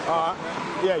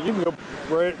 Yeah, you can go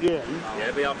right, yeah. Yeah,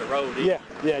 it'll be off the road. Yeah,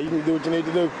 you can do what you need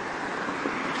to do.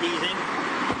 Keys in?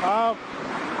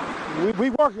 We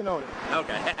working on it.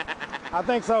 Okay. I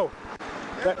think so.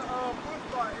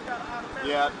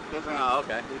 Yeah. Oh,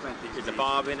 okay. Is the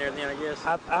fob in there then, I guess?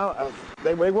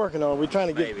 They working on it. We're trying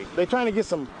to get. They're trying to get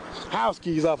some house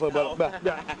keys off of it, but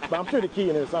I'm sure the key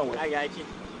in there somewhere. I got you.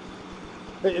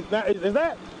 Is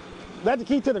that the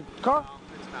key to the car? No,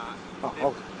 it's not. Oh,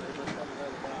 okay.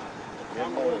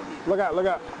 Look out! Look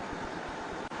out!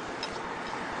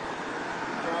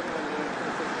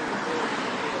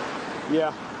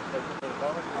 Yeah.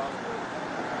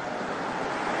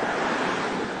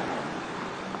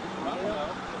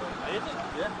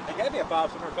 Yeah, it gotta be a fob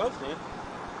somewhere close then.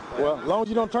 Well, as long as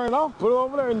you don't turn it off, put it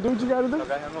over there and do what you gotta do.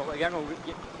 Okay, I'm gonna make a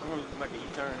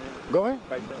U-turn. Go ahead.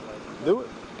 Do it.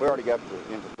 We already got the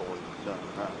inventory done,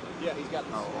 right? Yeah, he's got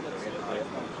the...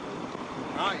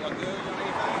 Alright, y'all good?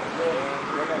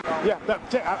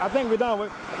 Yeah, I think we're done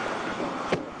with it.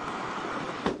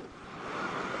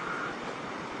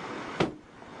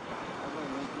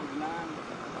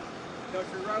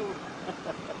 Country road.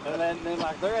 And then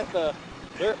like they're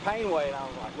at Painway, and I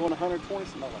was like going 120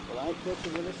 something. Like, well, I ain't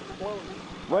catching when this exploding.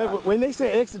 Well, when they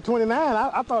said exit 29,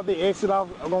 I thought they exit off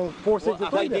on 463.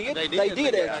 Well, they did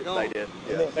exit. They did.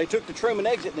 Yeah. They took the Truman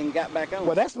exit and then got back on.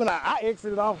 Well, that's when I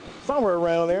exited off somewhere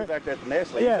around there. Back at the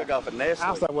Nestle. Yeah. You took off at Nestle.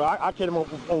 I was like, well, I caught him on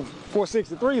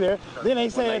 463 there. Then they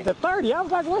said at the 30. I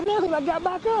was like, what the hell? I got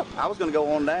back up. I was going to go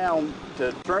on down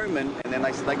to Truman, and then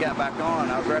they said they got back on.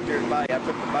 I was right there at Bay. I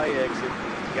took the Bay exit,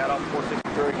 got off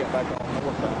 463, got back on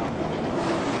northbound.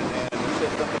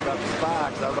 Something about the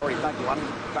spikes. I was already thinking, well, I need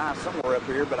to find somewhere up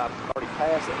here, but I've already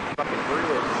passed it fucking bridge.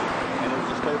 And it was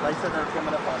just, they said they're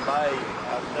coming up on Bay.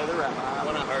 No, they're right behind.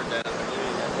 When I heard that, that's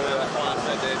why I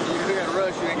said that. You got to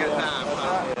rush, you ain't got time. That's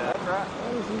right. Yeah, that's right.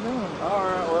 What is he doing? All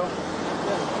right, well.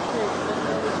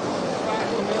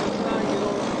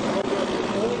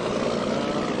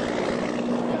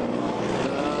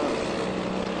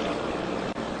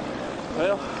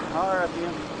 Well, all right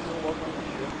then.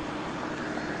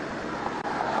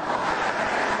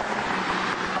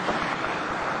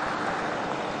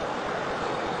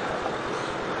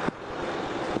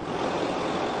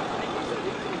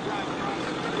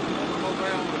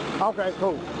 Okay,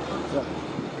 cool. Yeah.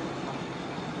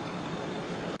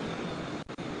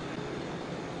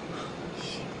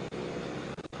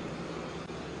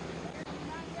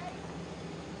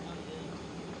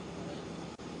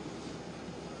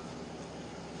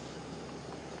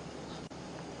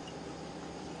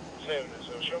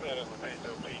 So show me that on the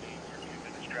Fayetteville PD for a few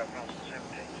minutes, dropping off the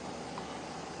 17th.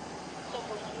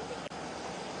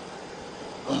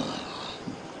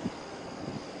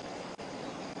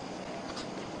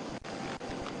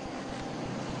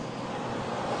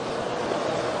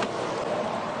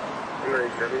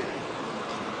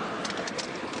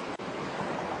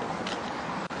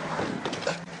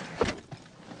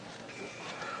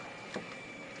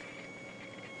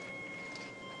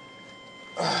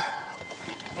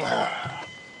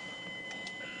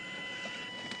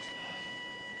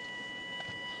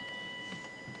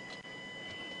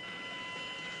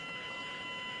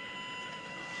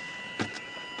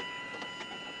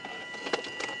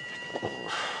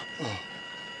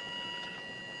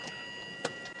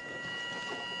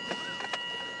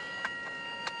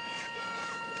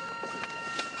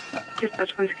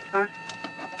 Dispatch 165.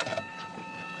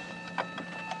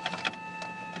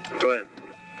 Go ahead.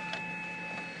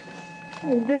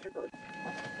 Disregard.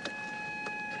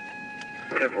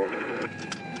 10-4.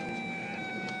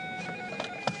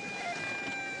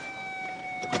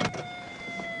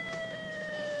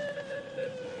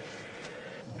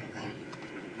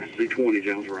 C20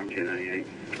 Jones around 1098.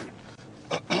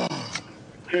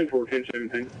 10-4,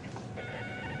 1017.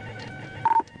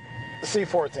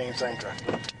 C14, same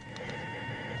track.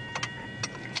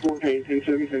 14,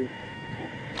 1017.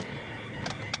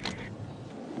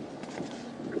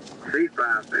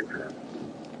 C5, 10-4.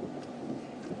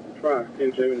 5,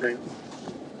 1017.